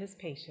connect with his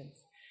patients.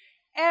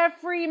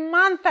 Every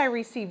month I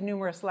received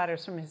numerous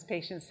letters from his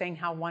patients saying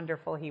how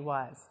wonderful he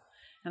was.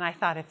 And I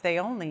thought, if they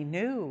only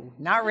knew.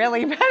 Not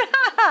really, but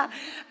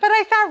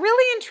I thought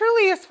really and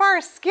truly, as far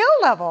as skill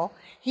level,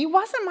 he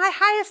wasn't my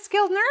highest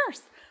skilled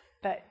nurse.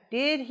 But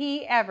did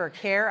he ever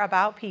care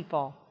about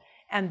people?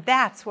 And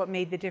that's what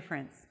made the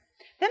difference.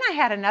 Then I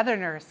had another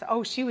nurse.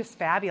 Oh, she was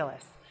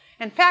fabulous.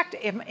 In fact,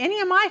 if any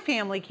of my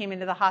family came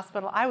into the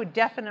hospital, I would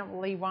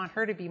definitely want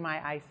her to be my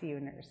ICU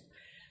nurse.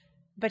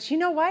 But you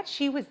know what?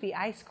 She was the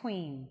ice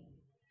queen.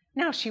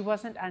 Now, she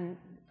wasn't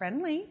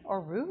unfriendly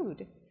or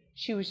rude.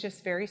 She was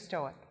just very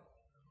stoic.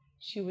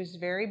 She was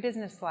very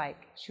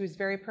businesslike. She was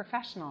very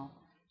professional.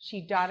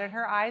 She dotted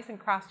her I's and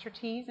crossed her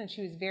T's, and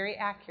she was very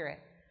accurate.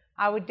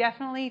 I would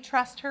definitely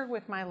trust her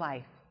with my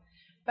life.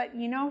 But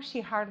you know,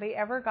 she hardly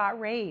ever got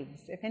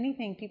raves. If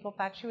anything, people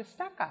thought she was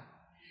stuck up.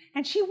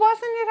 And she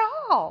wasn't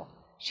at all.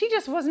 She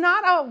just was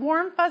not a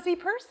warm, fuzzy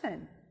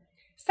person.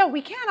 So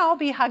we can't all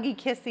be huggy,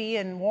 kissy,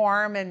 and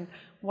warm and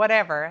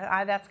whatever.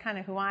 That's kind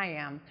of who I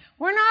am.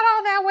 We're not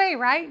all that way,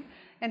 right?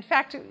 In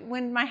fact,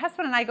 when my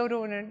husband and I go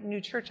to a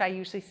new church, I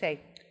usually say,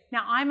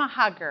 now I'm a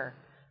hugger.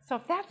 So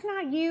if that's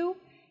not you,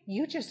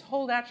 you just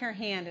hold out your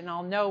hand and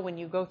I'll know when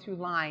you go through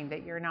line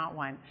that you're not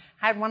one.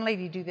 I had one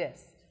lady do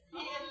this.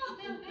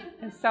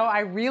 And so I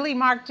really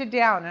marked it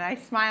down and I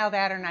smiled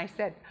at her and I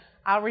said,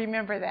 I'll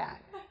remember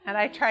that. And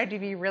I tried to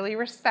be really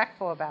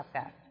respectful about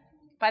that.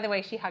 By the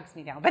way, she hugs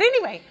me now. But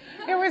anyway,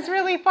 it was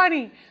really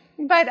funny.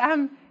 But,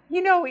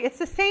 you know, it's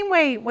the same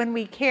way when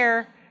we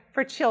care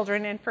for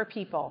children and for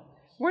people.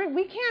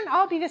 We can't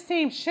all be the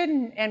same,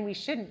 we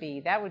shouldn't be.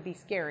 That would be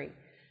scary.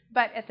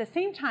 But at the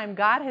same time,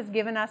 God has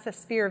given us a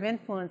sphere of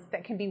influence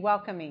that can be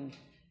welcoming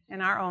in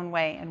our own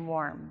way and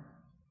warm.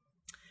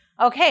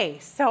 Okay,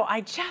 so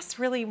I just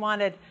really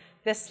wanted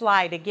this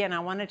slide. Again, I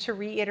wanted to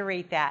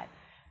reiterate that.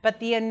 But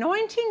the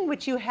anointing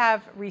which you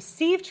have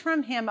received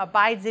from him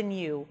abides in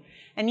you,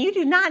 and you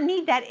do not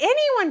need that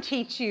anyone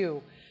teach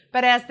you.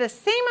 But as the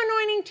same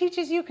anointing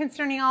teaches you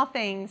concerning all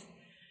things,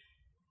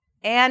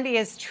 and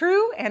is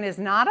true and is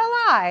not a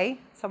lie,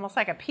 it's almost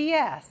like a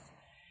PS,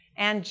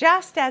 and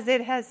just as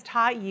it has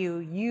taught you,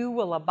 you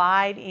will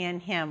abide in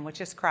him, which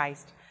is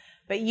Christ.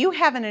 But you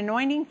have an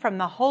anointing from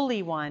the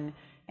Holy One,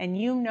 and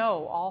you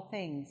know all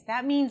things.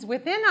 That means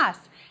within us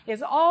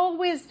is all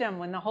wisdom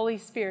when the Holy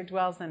Spirit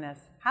dwells in us.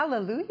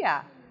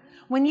 Hallelujah.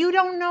 When you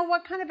don't know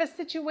what kind of a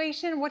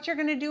situation, what you're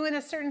going to do in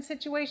a certain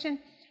situation,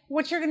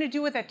 what you're going to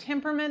do with a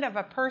temperament of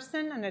a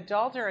person, an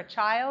adult or a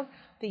child,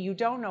 that you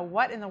don't know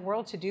what in the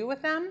world to do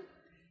with them,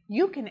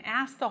 you can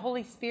ask the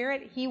Holy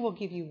Spirit. He will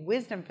give you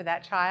wisdom for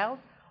that child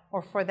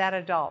or for that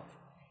adult.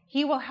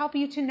 He will help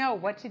you to know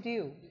what to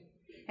do.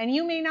 And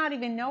you may not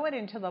even know it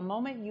until the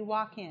moment you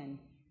walk in.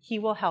 He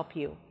will help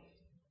you.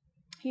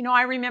 You know,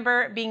 I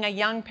remember being a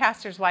young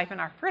pastor's wife,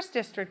 and our first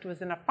district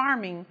was in a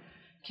farming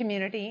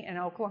community in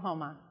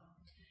Oklahoma.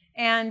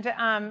 And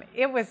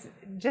it was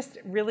just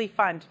really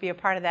fun to be a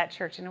part of that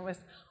church. And it was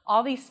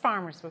all these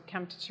farmers would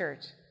come to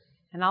church.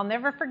 And I'll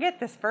never forget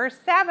this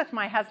first Sabbath,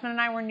 my husband and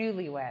I were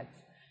newlyweds.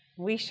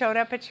 We showed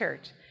up at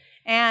church.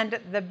 And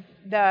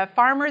the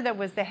farmer that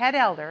was the head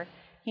elder,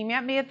 he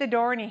met me at the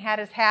door and he had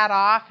his hat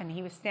off and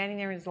he was standing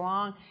there in his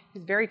long, he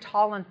was very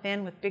tall and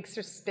thin with big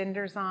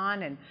suspenders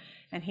on.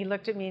 And he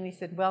looked at me and he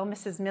said, well,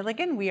 Mrs.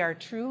 Milligan, we are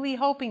truly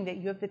hoping that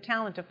you have the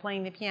talent of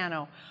playing the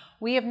piano.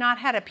 We have not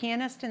had a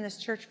pianist in this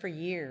church for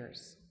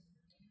years.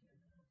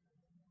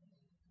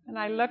 And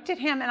I looked at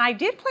him, and I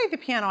did play the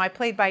piano. I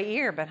played by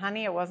ear, but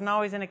honey, it wasn't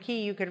always in a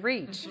key you could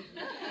reach.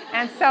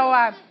 And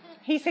so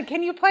he said,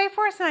 can you play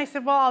for us? And I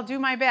said, well, I'll do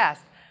my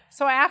best.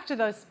 So after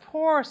those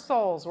poor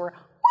souls were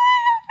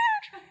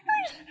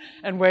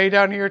and way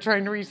down here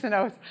trying to reach the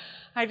notes,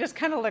 I just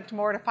kind of looked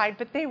mortified,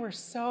 but they were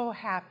so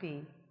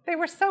happy. They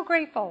were so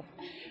grateful.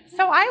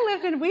 So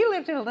we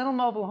lived in a little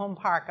mobile home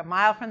park a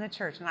mile from the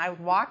church, and I would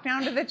walk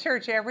down to the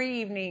church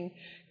every evening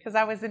because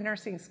I was in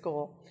nursing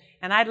school.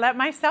 And I'd let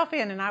myself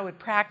in, and I would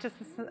practice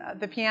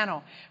the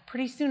piano.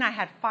 Pretty soon I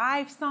had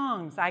 5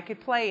 songs I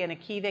could play in a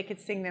key they could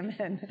sing them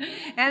in.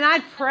 And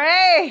I'd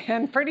pray,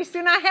 and pretty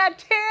soon I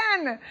had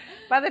 10.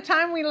 By the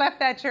time we left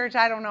that church,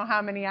 I don't know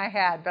how many I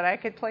had, but I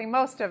could play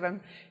most of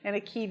them in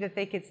a key that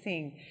they could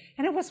sing.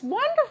 And it was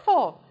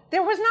wonderful.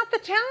 There was not the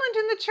talent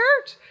in the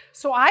church.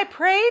 So I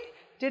prayed,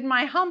 did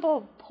my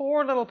humble,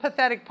 poor little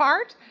pathetic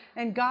part,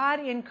 and God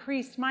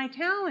increased my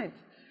talent.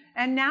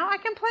 And now I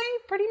can play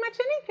pretty much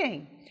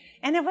anything.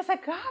 And it was a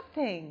God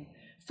thing.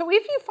 So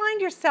if you find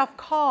yourself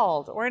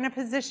called or in a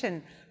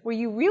position where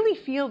you really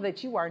feel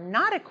that you are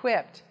not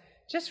equipped,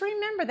 just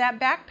remember that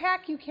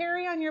backpack you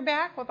carry on your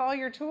back with all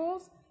your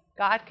tools,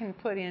 God can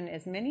put in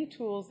as many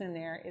tools in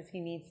there as he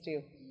needs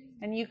to.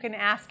 And you can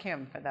ask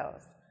him for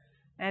those.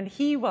 And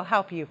he will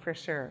help you for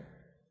sure.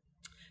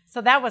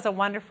 So that was a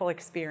wonderful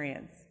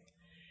experience.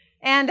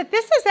 And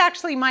this is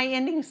actually my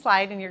ending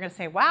slide, and you're going to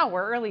say, wow,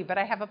 we're early, but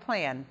I have a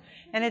plan.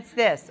 And it's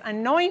this: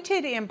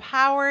 anointed,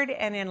 empowered,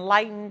 and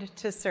enlightened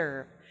to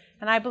serve.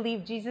 And I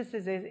believe Jesus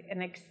is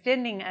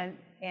extending an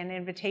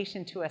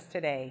invitation to us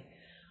today.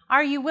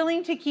 Are you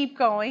willing to keep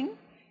going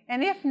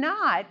And if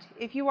not,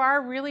 if you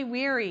are really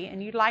weary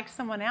and you'd like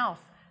someone else,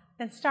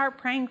 then start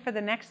praying for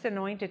the next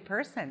anointed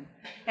person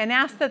and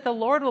ask that the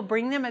Lord will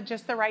bring them at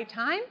just the right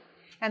time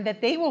and that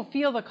they will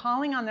feel the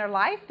calling on their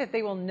life, that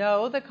they will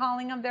know the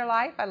calling of their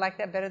life. I like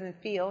that better than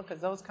feel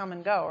because those come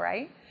and go,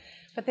 right?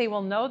 But they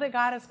will know that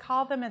God has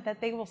called them and that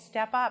they will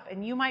step up,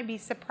 and you might be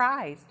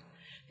surprised.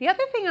 The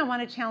other thing I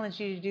want to challenge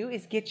you to do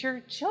is get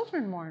your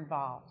children more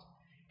involved.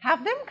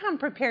 Have them come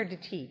prepared to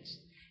teach.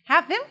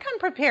 Have them come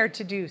prepared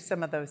to do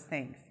some of those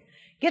things.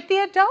 Get the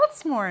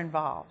adults more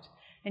involved.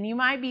 And you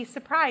might be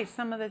surprised,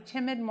 some of the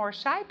timid, more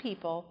shy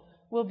people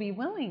will be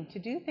willing to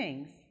do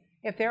things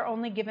if they're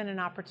only given an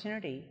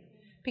opportunity.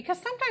 Because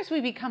sometimes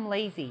we become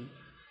lazy,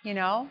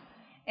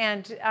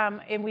 and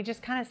we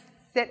just kind of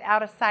sit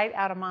out of sight,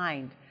 out of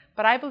mind.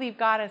 But I believe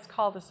God has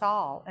called us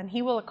all, and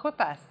He will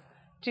equip us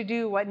to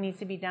do what needs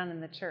to be done in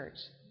the church.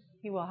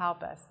 He will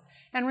help us.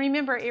 And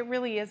remember, it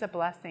really is a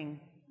blessing.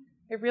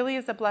 It really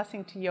is a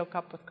blessing to yoke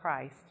up with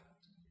Christ.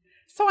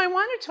 So I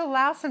wanted to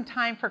allow some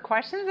time for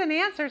questions and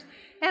answers,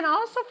 and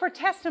also for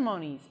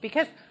testimonies,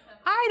 because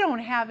I don't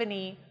have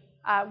any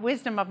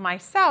wisdom of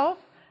myself,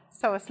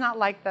 so it's not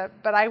like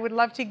that, but I would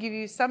love to give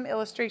you some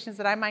illustrations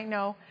that I might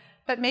know,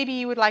 but maybe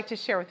you would like to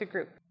share with the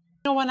group.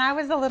 When I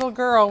was a little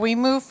girl, we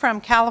moved from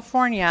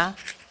California,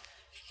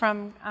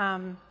 from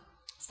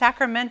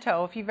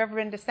Sacramento. If you've ever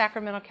been to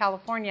Sacramento,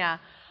 California,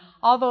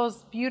 all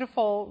those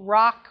beautiful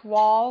rock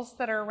walls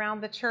that are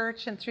around the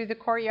church and through the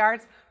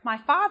courtyards, my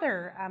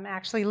father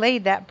actually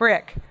laid that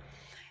brick.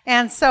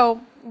 And so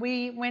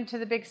we went to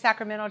the big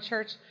Sacramento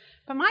church.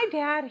 But my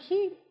dad,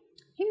 he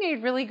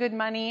made really good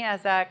money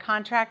as a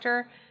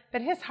contractor,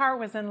 but his heart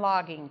was in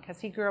logging because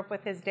he grew up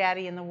with his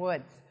daddy in the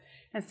woods.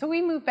 And so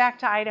we moved back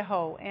to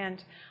Idaho.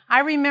 And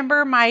I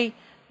remember my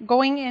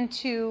going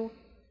into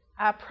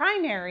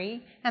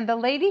primary, and the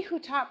lady who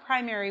taught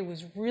primary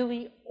was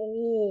really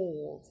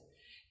old.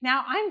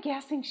 Now, I'm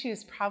guessing she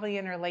was probably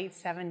in her late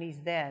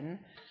 70s then,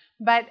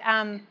 but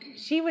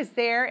she was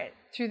there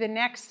through the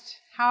next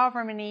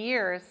however many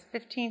years,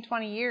 15,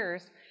 20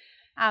 years,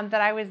 that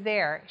I was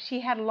there.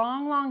 She had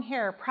long, long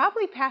hair,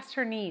 probably past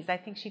her knees, I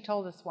think she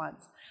told us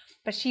once.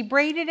 But she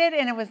braided it,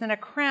 and it was in a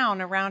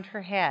crown around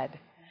her head.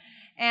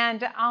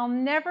 And I'll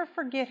never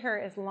forget her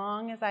as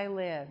long as I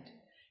lived.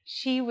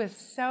 She was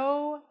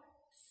so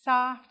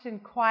soft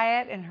and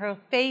quiet, and her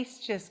face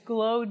just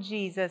glowed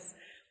Jesus,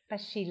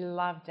 but she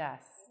loved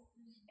us.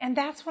 And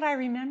that's what I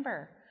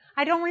remember.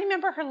 I don't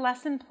remember her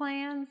lesson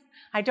plans.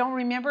 I don't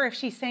remember if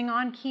she sang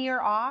on key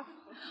or off.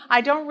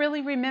 I don't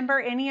really remember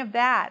any of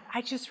that.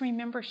 I just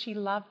remember she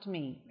loved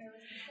me.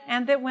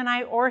 And that when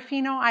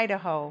Orofino,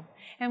 Idaho,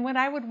 and when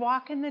I would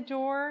walk in the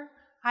door,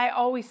 I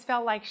always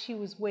felt like she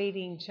was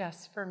waiting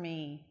just for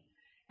me.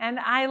 And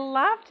I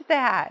loved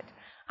that.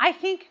 I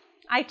think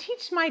I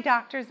teach my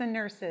doctors and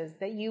nurses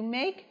that you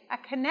make a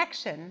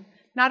connection,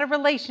 not a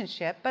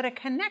relationship, but a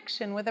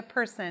connection with a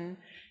person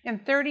in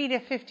 30 to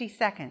 50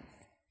 seconds.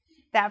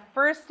 That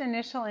first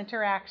initial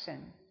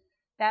interaction,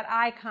 that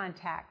eye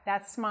contact,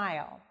 that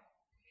smile.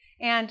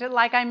 And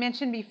like I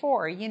mentioned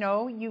before,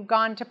 you've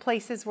gone to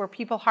places where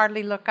people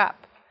hardly look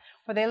up,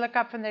 where they look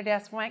up from their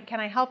desk, can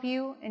I help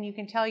you? And you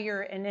can tell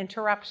you're an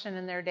interruption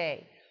in their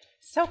day.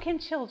 So can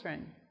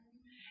children.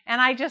 And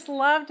I just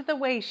loved the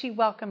way she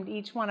welcomed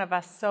each one of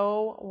us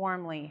so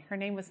warmly. Her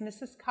name was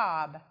Mrs.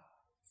 Cobb,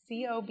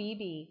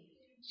 C-O-B-B.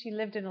 She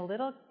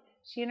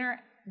and her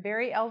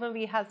very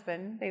elderly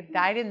husband, they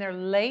died in their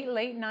late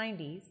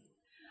 90s,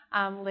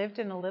 lived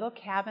in a little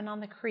cabin on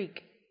the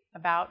creek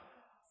about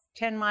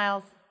 10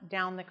 miles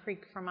down the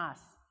creek from us.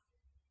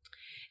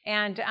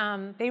 And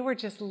they were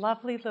just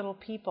lovely little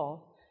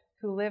people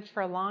who lived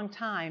for a long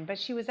time. But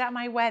she was at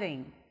my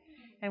wedding.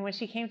 And when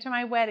she came to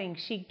my wedding,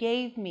 she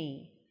gave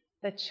me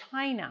the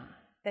china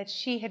that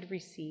she had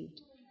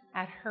received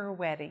at her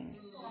wedding.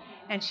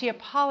 And she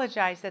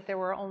apologized that there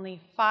were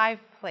only 5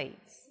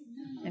 plates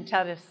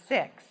instead of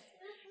 6.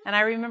 And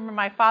I remember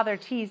my father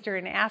teased her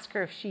and asked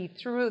her if she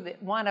threw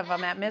one of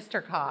them at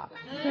Mr. Cobb.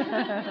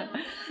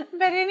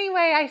 But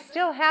anyway, I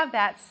still have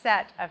that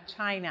set of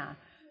china.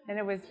 And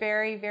it was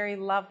very, very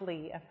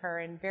lovely of her,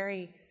 and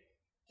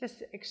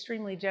just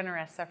extremely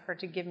generous of her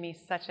to give me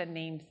such a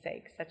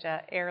namesake, such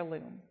an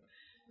heirloom.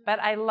 But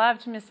I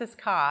loved Mrs.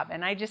 Cobb,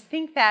 and I just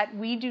think that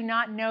we do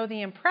not know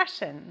the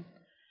impression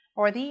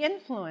or the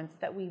influence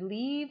that we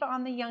leave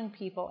on the young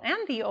people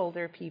and the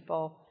older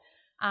people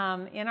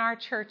in our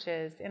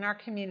churches, in our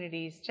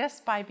communities,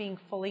 just by being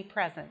fully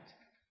present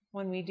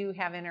when we do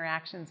have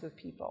interactions with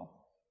people.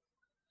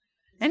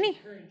 It's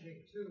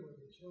encouraging too when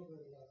the children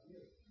love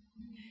you.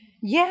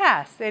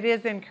 Yes, it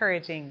is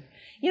encouraging.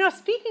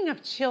 Speaking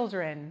of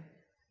children,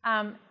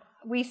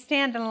 we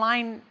stand in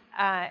line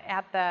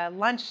at the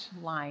lunch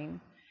line,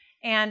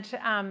 and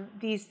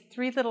these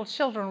 3 little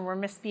children were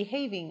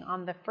misbehaving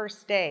on the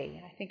first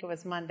day. I think it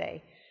was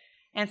Monday.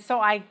 And so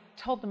I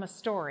told them a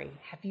story.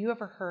 Have you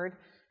ever heard?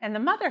 And the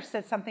mother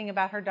said something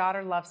about her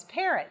daughter loves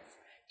parrots.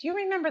 Do you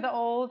remember the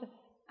old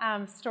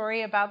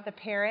story about the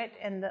parrot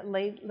and the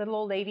little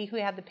old lady who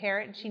had the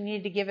parrot, and she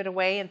needed to give it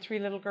away, and 3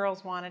 little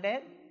girls wanted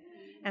it?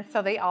 And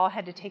so they all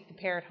had to take the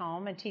parrot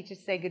home and teach it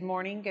to say good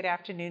morning, good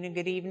afternoon, and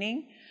good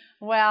evening.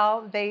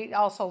 Well, they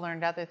also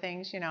learned other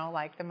things,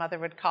 like the mother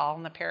would call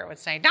and the parrot would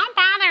say, don't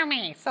bother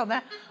me. So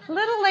the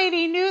little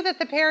lady knew that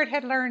the parrot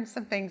had learned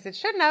some things it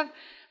shouldn't have.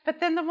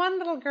 But then the one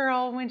little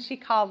girl, when she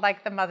called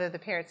like the mother, the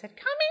parrot said,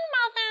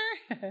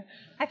 coming, mother.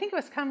 I think it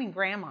was coming,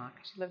 grandma,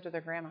 because she lived with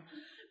her grandma.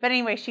 But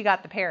anyway, she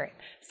got the parrot.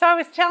 So I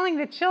was telling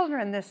the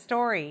children this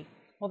story.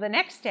 Well, the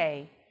next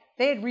day,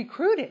 they had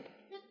recruited.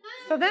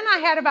 So then I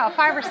had about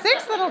 5 or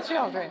 6 little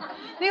children.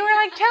 They were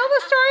like, tell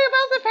the story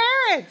about the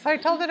parrot. So I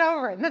told it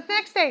over. And the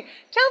next day,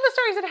 tell the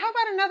story. I said, how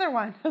about another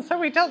one? So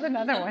we told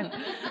another one.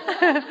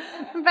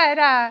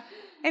 But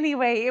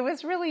anyway, it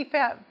was really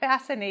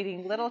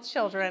fascinating. Little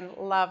children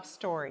love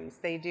stories.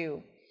 They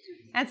do.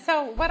 And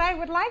so what I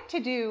would like to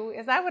do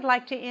is I would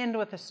like to end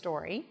with a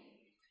story.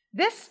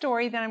 This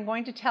story that I'm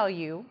going to tell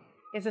you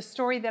is a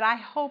story that I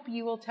hope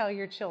you will tell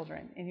your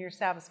children in your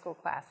Sabbath school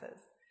classes.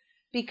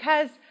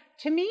 Because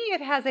to me,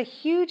 it has a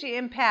huge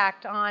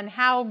impact on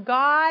how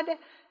God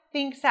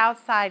thinks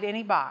outside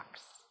any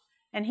box.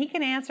 And he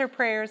can answer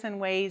prayers in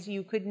ways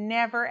you could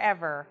never,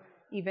 ever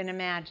even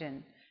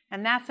imagine.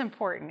 And that's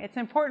important. It's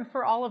important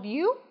for all of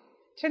you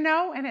to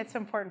know, and it's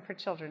important for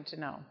children to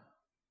know.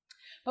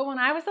 But when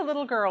I was a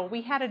little girl,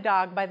 we had a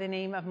dog by the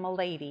name of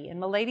Milady. And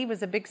Milady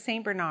was a big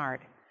St.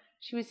 Bernard.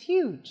 She was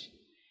huge.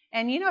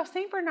 And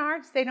St.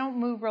 Bernards, they don't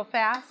move real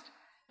fast.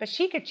 But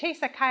she could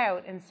chase a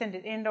coyote and send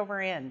it end over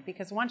end,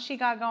 because once she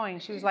got going,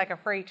 she was like a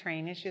freight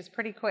train, and she was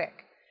pretty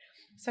quick.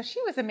 So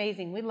she was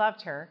amazing. We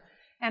loved her.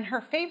 And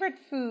her favorite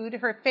food,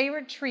 her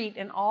favorite treat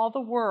in all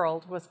the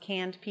world was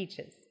canned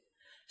peaches.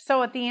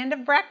 So at the end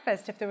of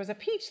breakfast, if there was a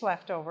peach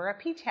left over, a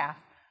peach half,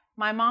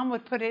 my mom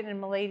would put it in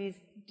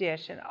Milady's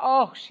dish, and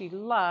oh, she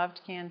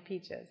loved canned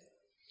peaches.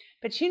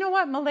 But you know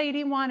what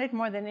Milady wanted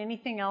more than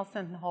anything else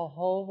in the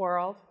whole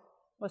world?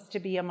 Was to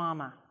be a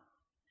mama.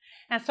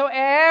 And so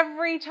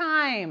every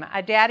time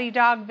a daddy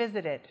dog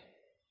visited,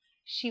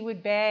 she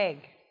would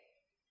beg.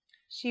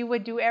 She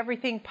would do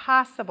everything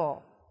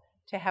possible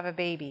to have a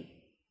baby.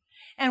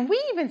 And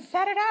we even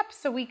set it up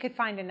so we could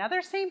find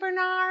another St.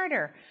 Bernard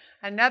or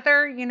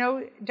another,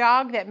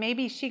 dog that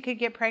maybe she could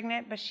get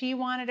pregnant, but she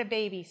wanted a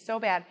baby so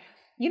bad.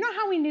 You know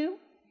how we knew?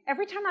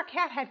 Every time our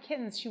cat had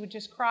kittens, she would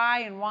just cry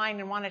and whine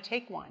and want to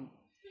take one.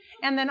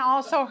 And then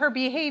also her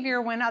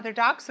behavior when other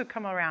dogs would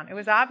come around. It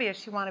was obvious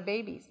she wanted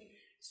babies.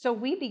 So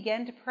we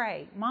began to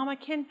pray. Mama,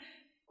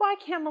 why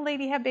can't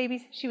Milady have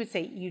babies? She would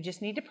say, you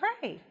just need to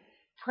pray.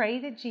 Pray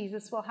that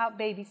Jesus will help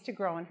babies to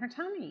grow in her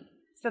tummy.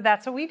 So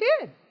that's what we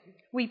did.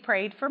 We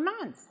prayed for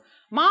months.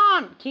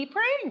 Mom, keep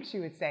praying, she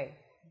would say.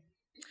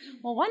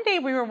 Well, one day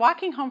we were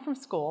walking home from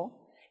school,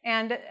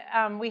 and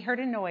we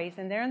heard a noise,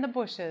 and there in the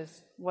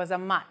bushes was a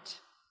mutt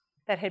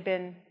that had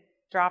been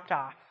dropped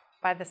off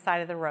by the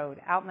side of the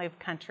road out in the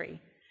country.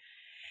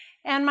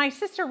 And my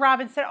sister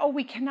Robin said, oh,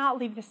 we cannot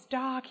leave this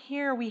dog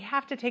here. We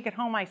have to take it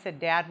home. I said,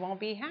 Dad won't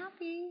be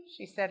happy.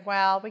 She said,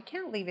 well, we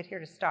can't leave it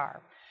here to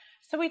starve.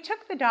 So we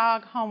took the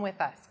dog home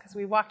with us because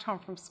we walked home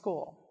from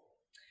school.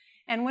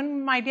 And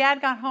when my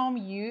dad got home,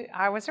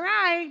 I was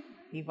right.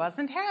 He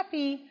wasn't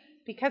happy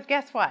because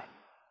guess what?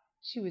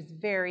 She was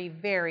very,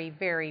 very,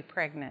 very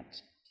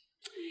pregnant.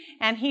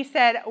 And he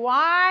said,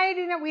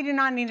 we do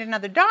not need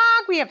another dog.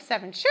 We have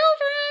 7 children.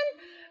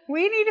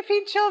 We need to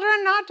feed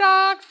children, not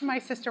dogs. My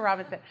sister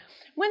Robin said,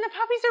 when the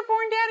puppies are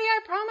born, Daddy, I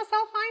promise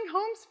I'll find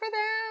homes for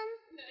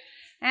them.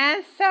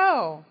 And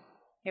so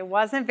it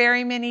wasn't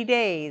very many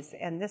days,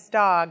 and this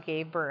dog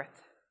gave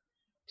birth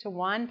to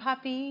 1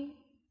 puppy,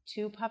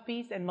 2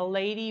 puppies, and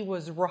Milady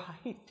was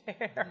right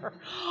there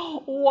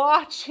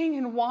watching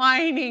and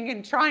whining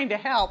and trying to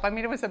help. I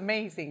mean, it was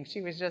amazing.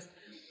 She was just,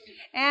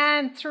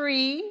 and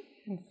 3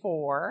 and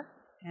 4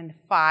 and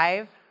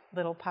 5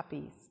 little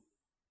puppies.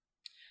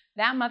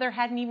 That mother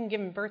hadn't even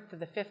given birth to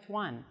the 5th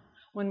one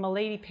when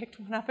Milady picked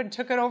one up and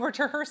took it over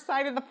to her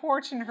side of the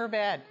porch in her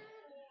bed.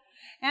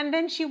 And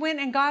then she went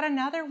and got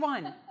another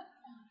one.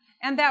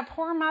 And that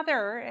poor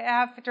mother,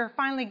 after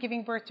finally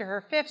giving birth to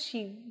her 5th,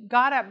 she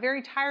got up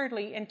very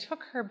tiredly and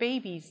took her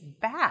babies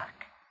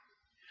back.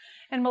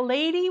 And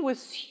Milady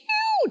was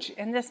huge,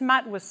 and this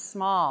mutt was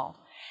small.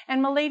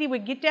 And Milady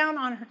would get down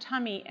on her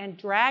tummy and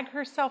drag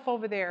herself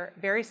over there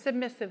very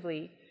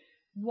submissively,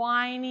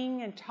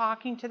 whining and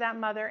talking to that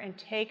mother, and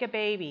take a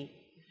baby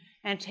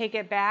and take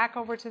it back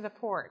over to the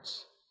porch,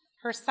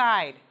 her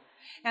side.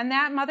 And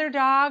that mother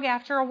dog,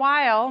 after a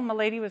while,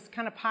 Milady was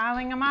kind of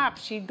piling them up.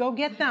 She'd go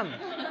get them.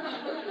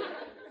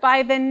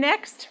 By the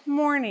next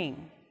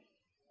morning,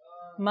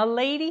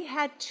 Milady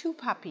had 2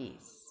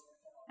 puppies,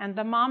 and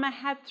the mama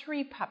had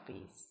 3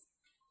 puppies.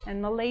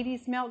 And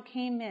Milady's milk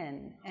came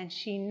in, and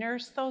she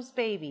nursed those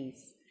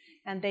babies,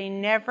 and they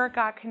never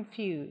got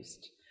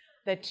confused.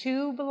 The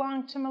 2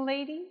 belonged to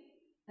Milady,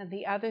 and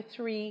the other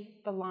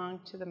 3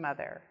 belonged to the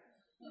mother.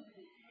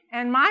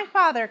 And my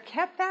father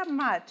kept that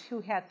mutt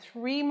who had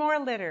 3 more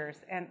litters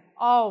and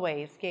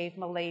always gave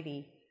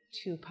Milady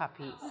 2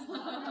 puppies.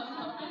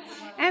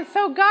 And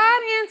so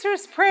God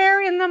answers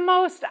prayer in the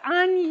most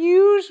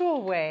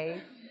unusual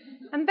way.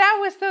 And that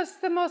was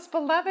the most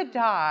beloved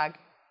dog.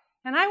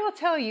 And I will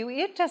tell you,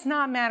 it does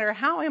not matter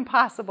how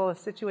impossible a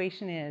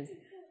situation is.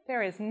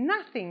 There is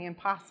nothing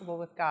impossible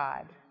with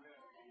God.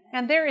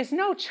 And there is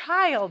no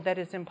child that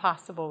is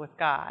impossible with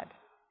God.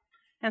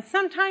 And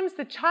sometimes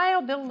the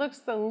child that looks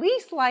the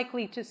least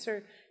likely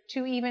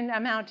to even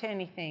amount to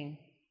anything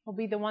will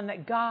be the one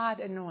that God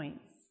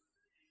anoints.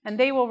 And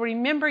they will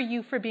remember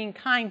you for being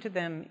kind to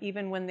them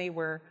even when they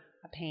were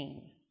a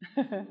pain.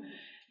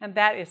 And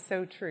that is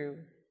so true.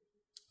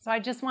 So I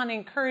just want to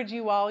encourage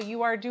you all.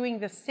 You are doing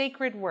the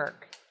sacred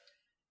work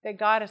that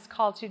God has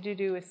called you to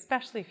do,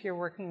 especially if you're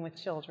working with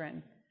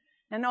children.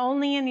 And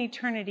only in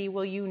eternity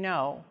will you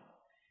know.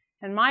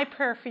 And my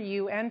prayer for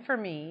you and for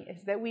me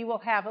is that we will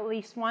have at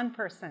least one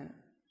person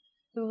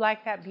who,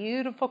 like that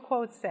beautiful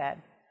quote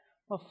said,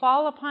 will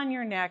fall upon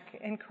your neck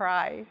and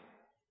cry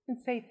and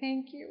say,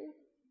 thank you,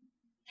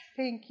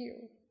 thank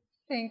you,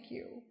 thank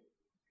you.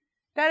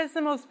 That is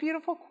the most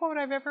beautiful quote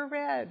I've ever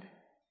read.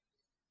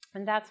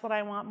 And that's what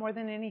I want more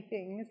than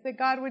anything, is that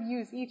God would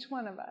use each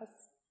one of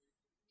us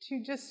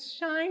to just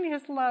shine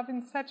his love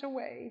in such a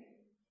way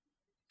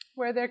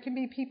where there can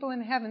be people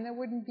in heaven that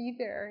wouldn't be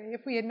there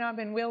if we had not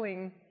been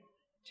willing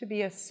to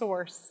be a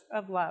source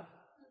of love.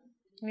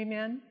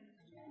 Amen?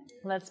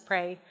 Let's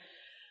pray.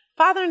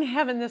 Father in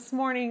heaven, this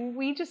morning,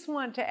 we just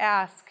want to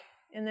ask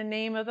in the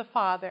name of the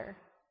Father,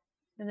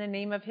 in the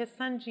name of his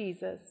Son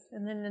Jesus,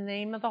 and in the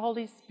name of the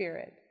Holy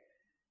Spirit,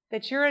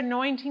 that your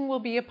anointing will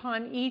be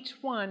upon each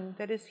one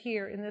that is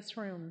here in this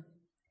room.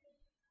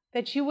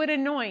 That you would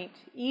anoint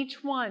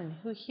each one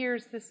who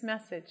hears this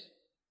message.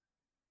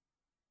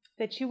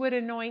 That you would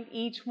anoint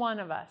each one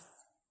of us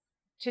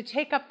to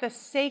take up the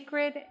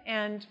sacred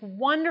and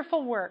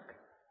wonderful work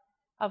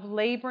of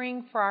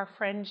laboring for our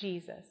friend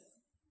Jesus.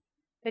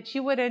 That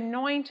you would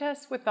anoint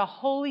us with the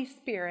Holy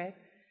Spirit.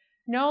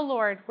 No,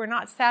 Lord, we're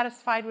not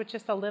satisfied with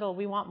just a little.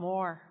 We want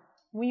more.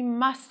 We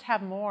must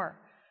have more.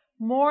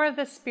 More of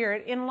the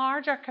Spirit.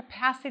 Enlarge our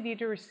capacity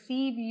to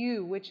receive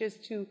you, which is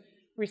to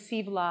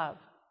receive love.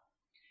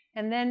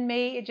 And then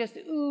may it just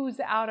ooze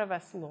out of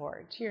us,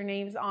 Lord, to your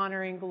name's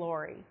honor and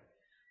glory.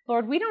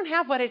 Lord, we don't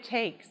have what it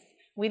takes.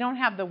 We don't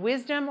have the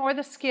wisdom or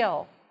the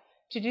skill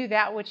to do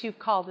that which you've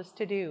called us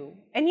to do.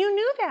 And you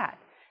knew that.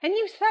 And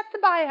you set the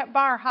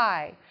bar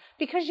high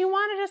because you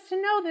wanted us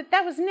to know that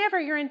that was never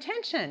your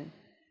intention,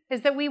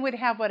 is that we would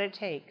have what it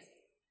takes.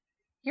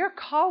 You're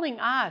calling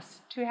us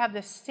to have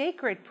the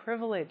sacred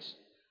privilege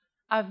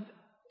of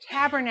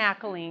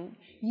tabernacling,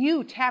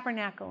 you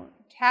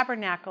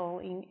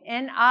tabernacling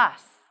in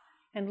us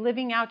and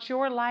living out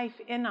your life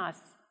in us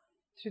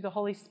through the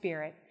Holy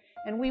Spirit.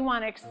 And we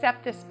want to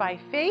accept this by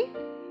faith,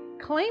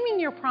 claiming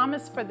your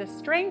promise for the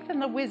strength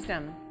and the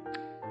wisdom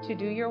to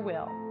do your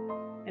will.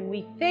 And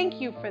we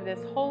thank you for this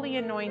holy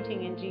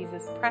anointing in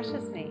Jesus'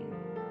 precious name.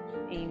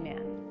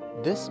 Amen.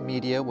 This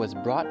media was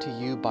brought to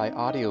you by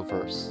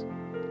Audioverse,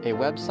 a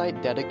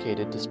website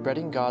dedicated to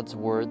spreading God's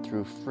Word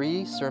through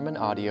free sermon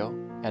audio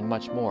and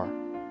much more.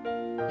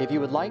 If you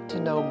would like to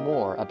know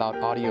more about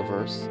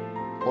Audioverse,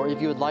 or if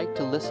you would like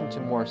to listen to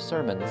more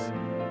sermons,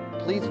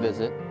 please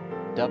visit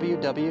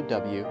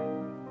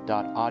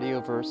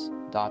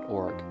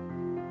www.audioverse.org.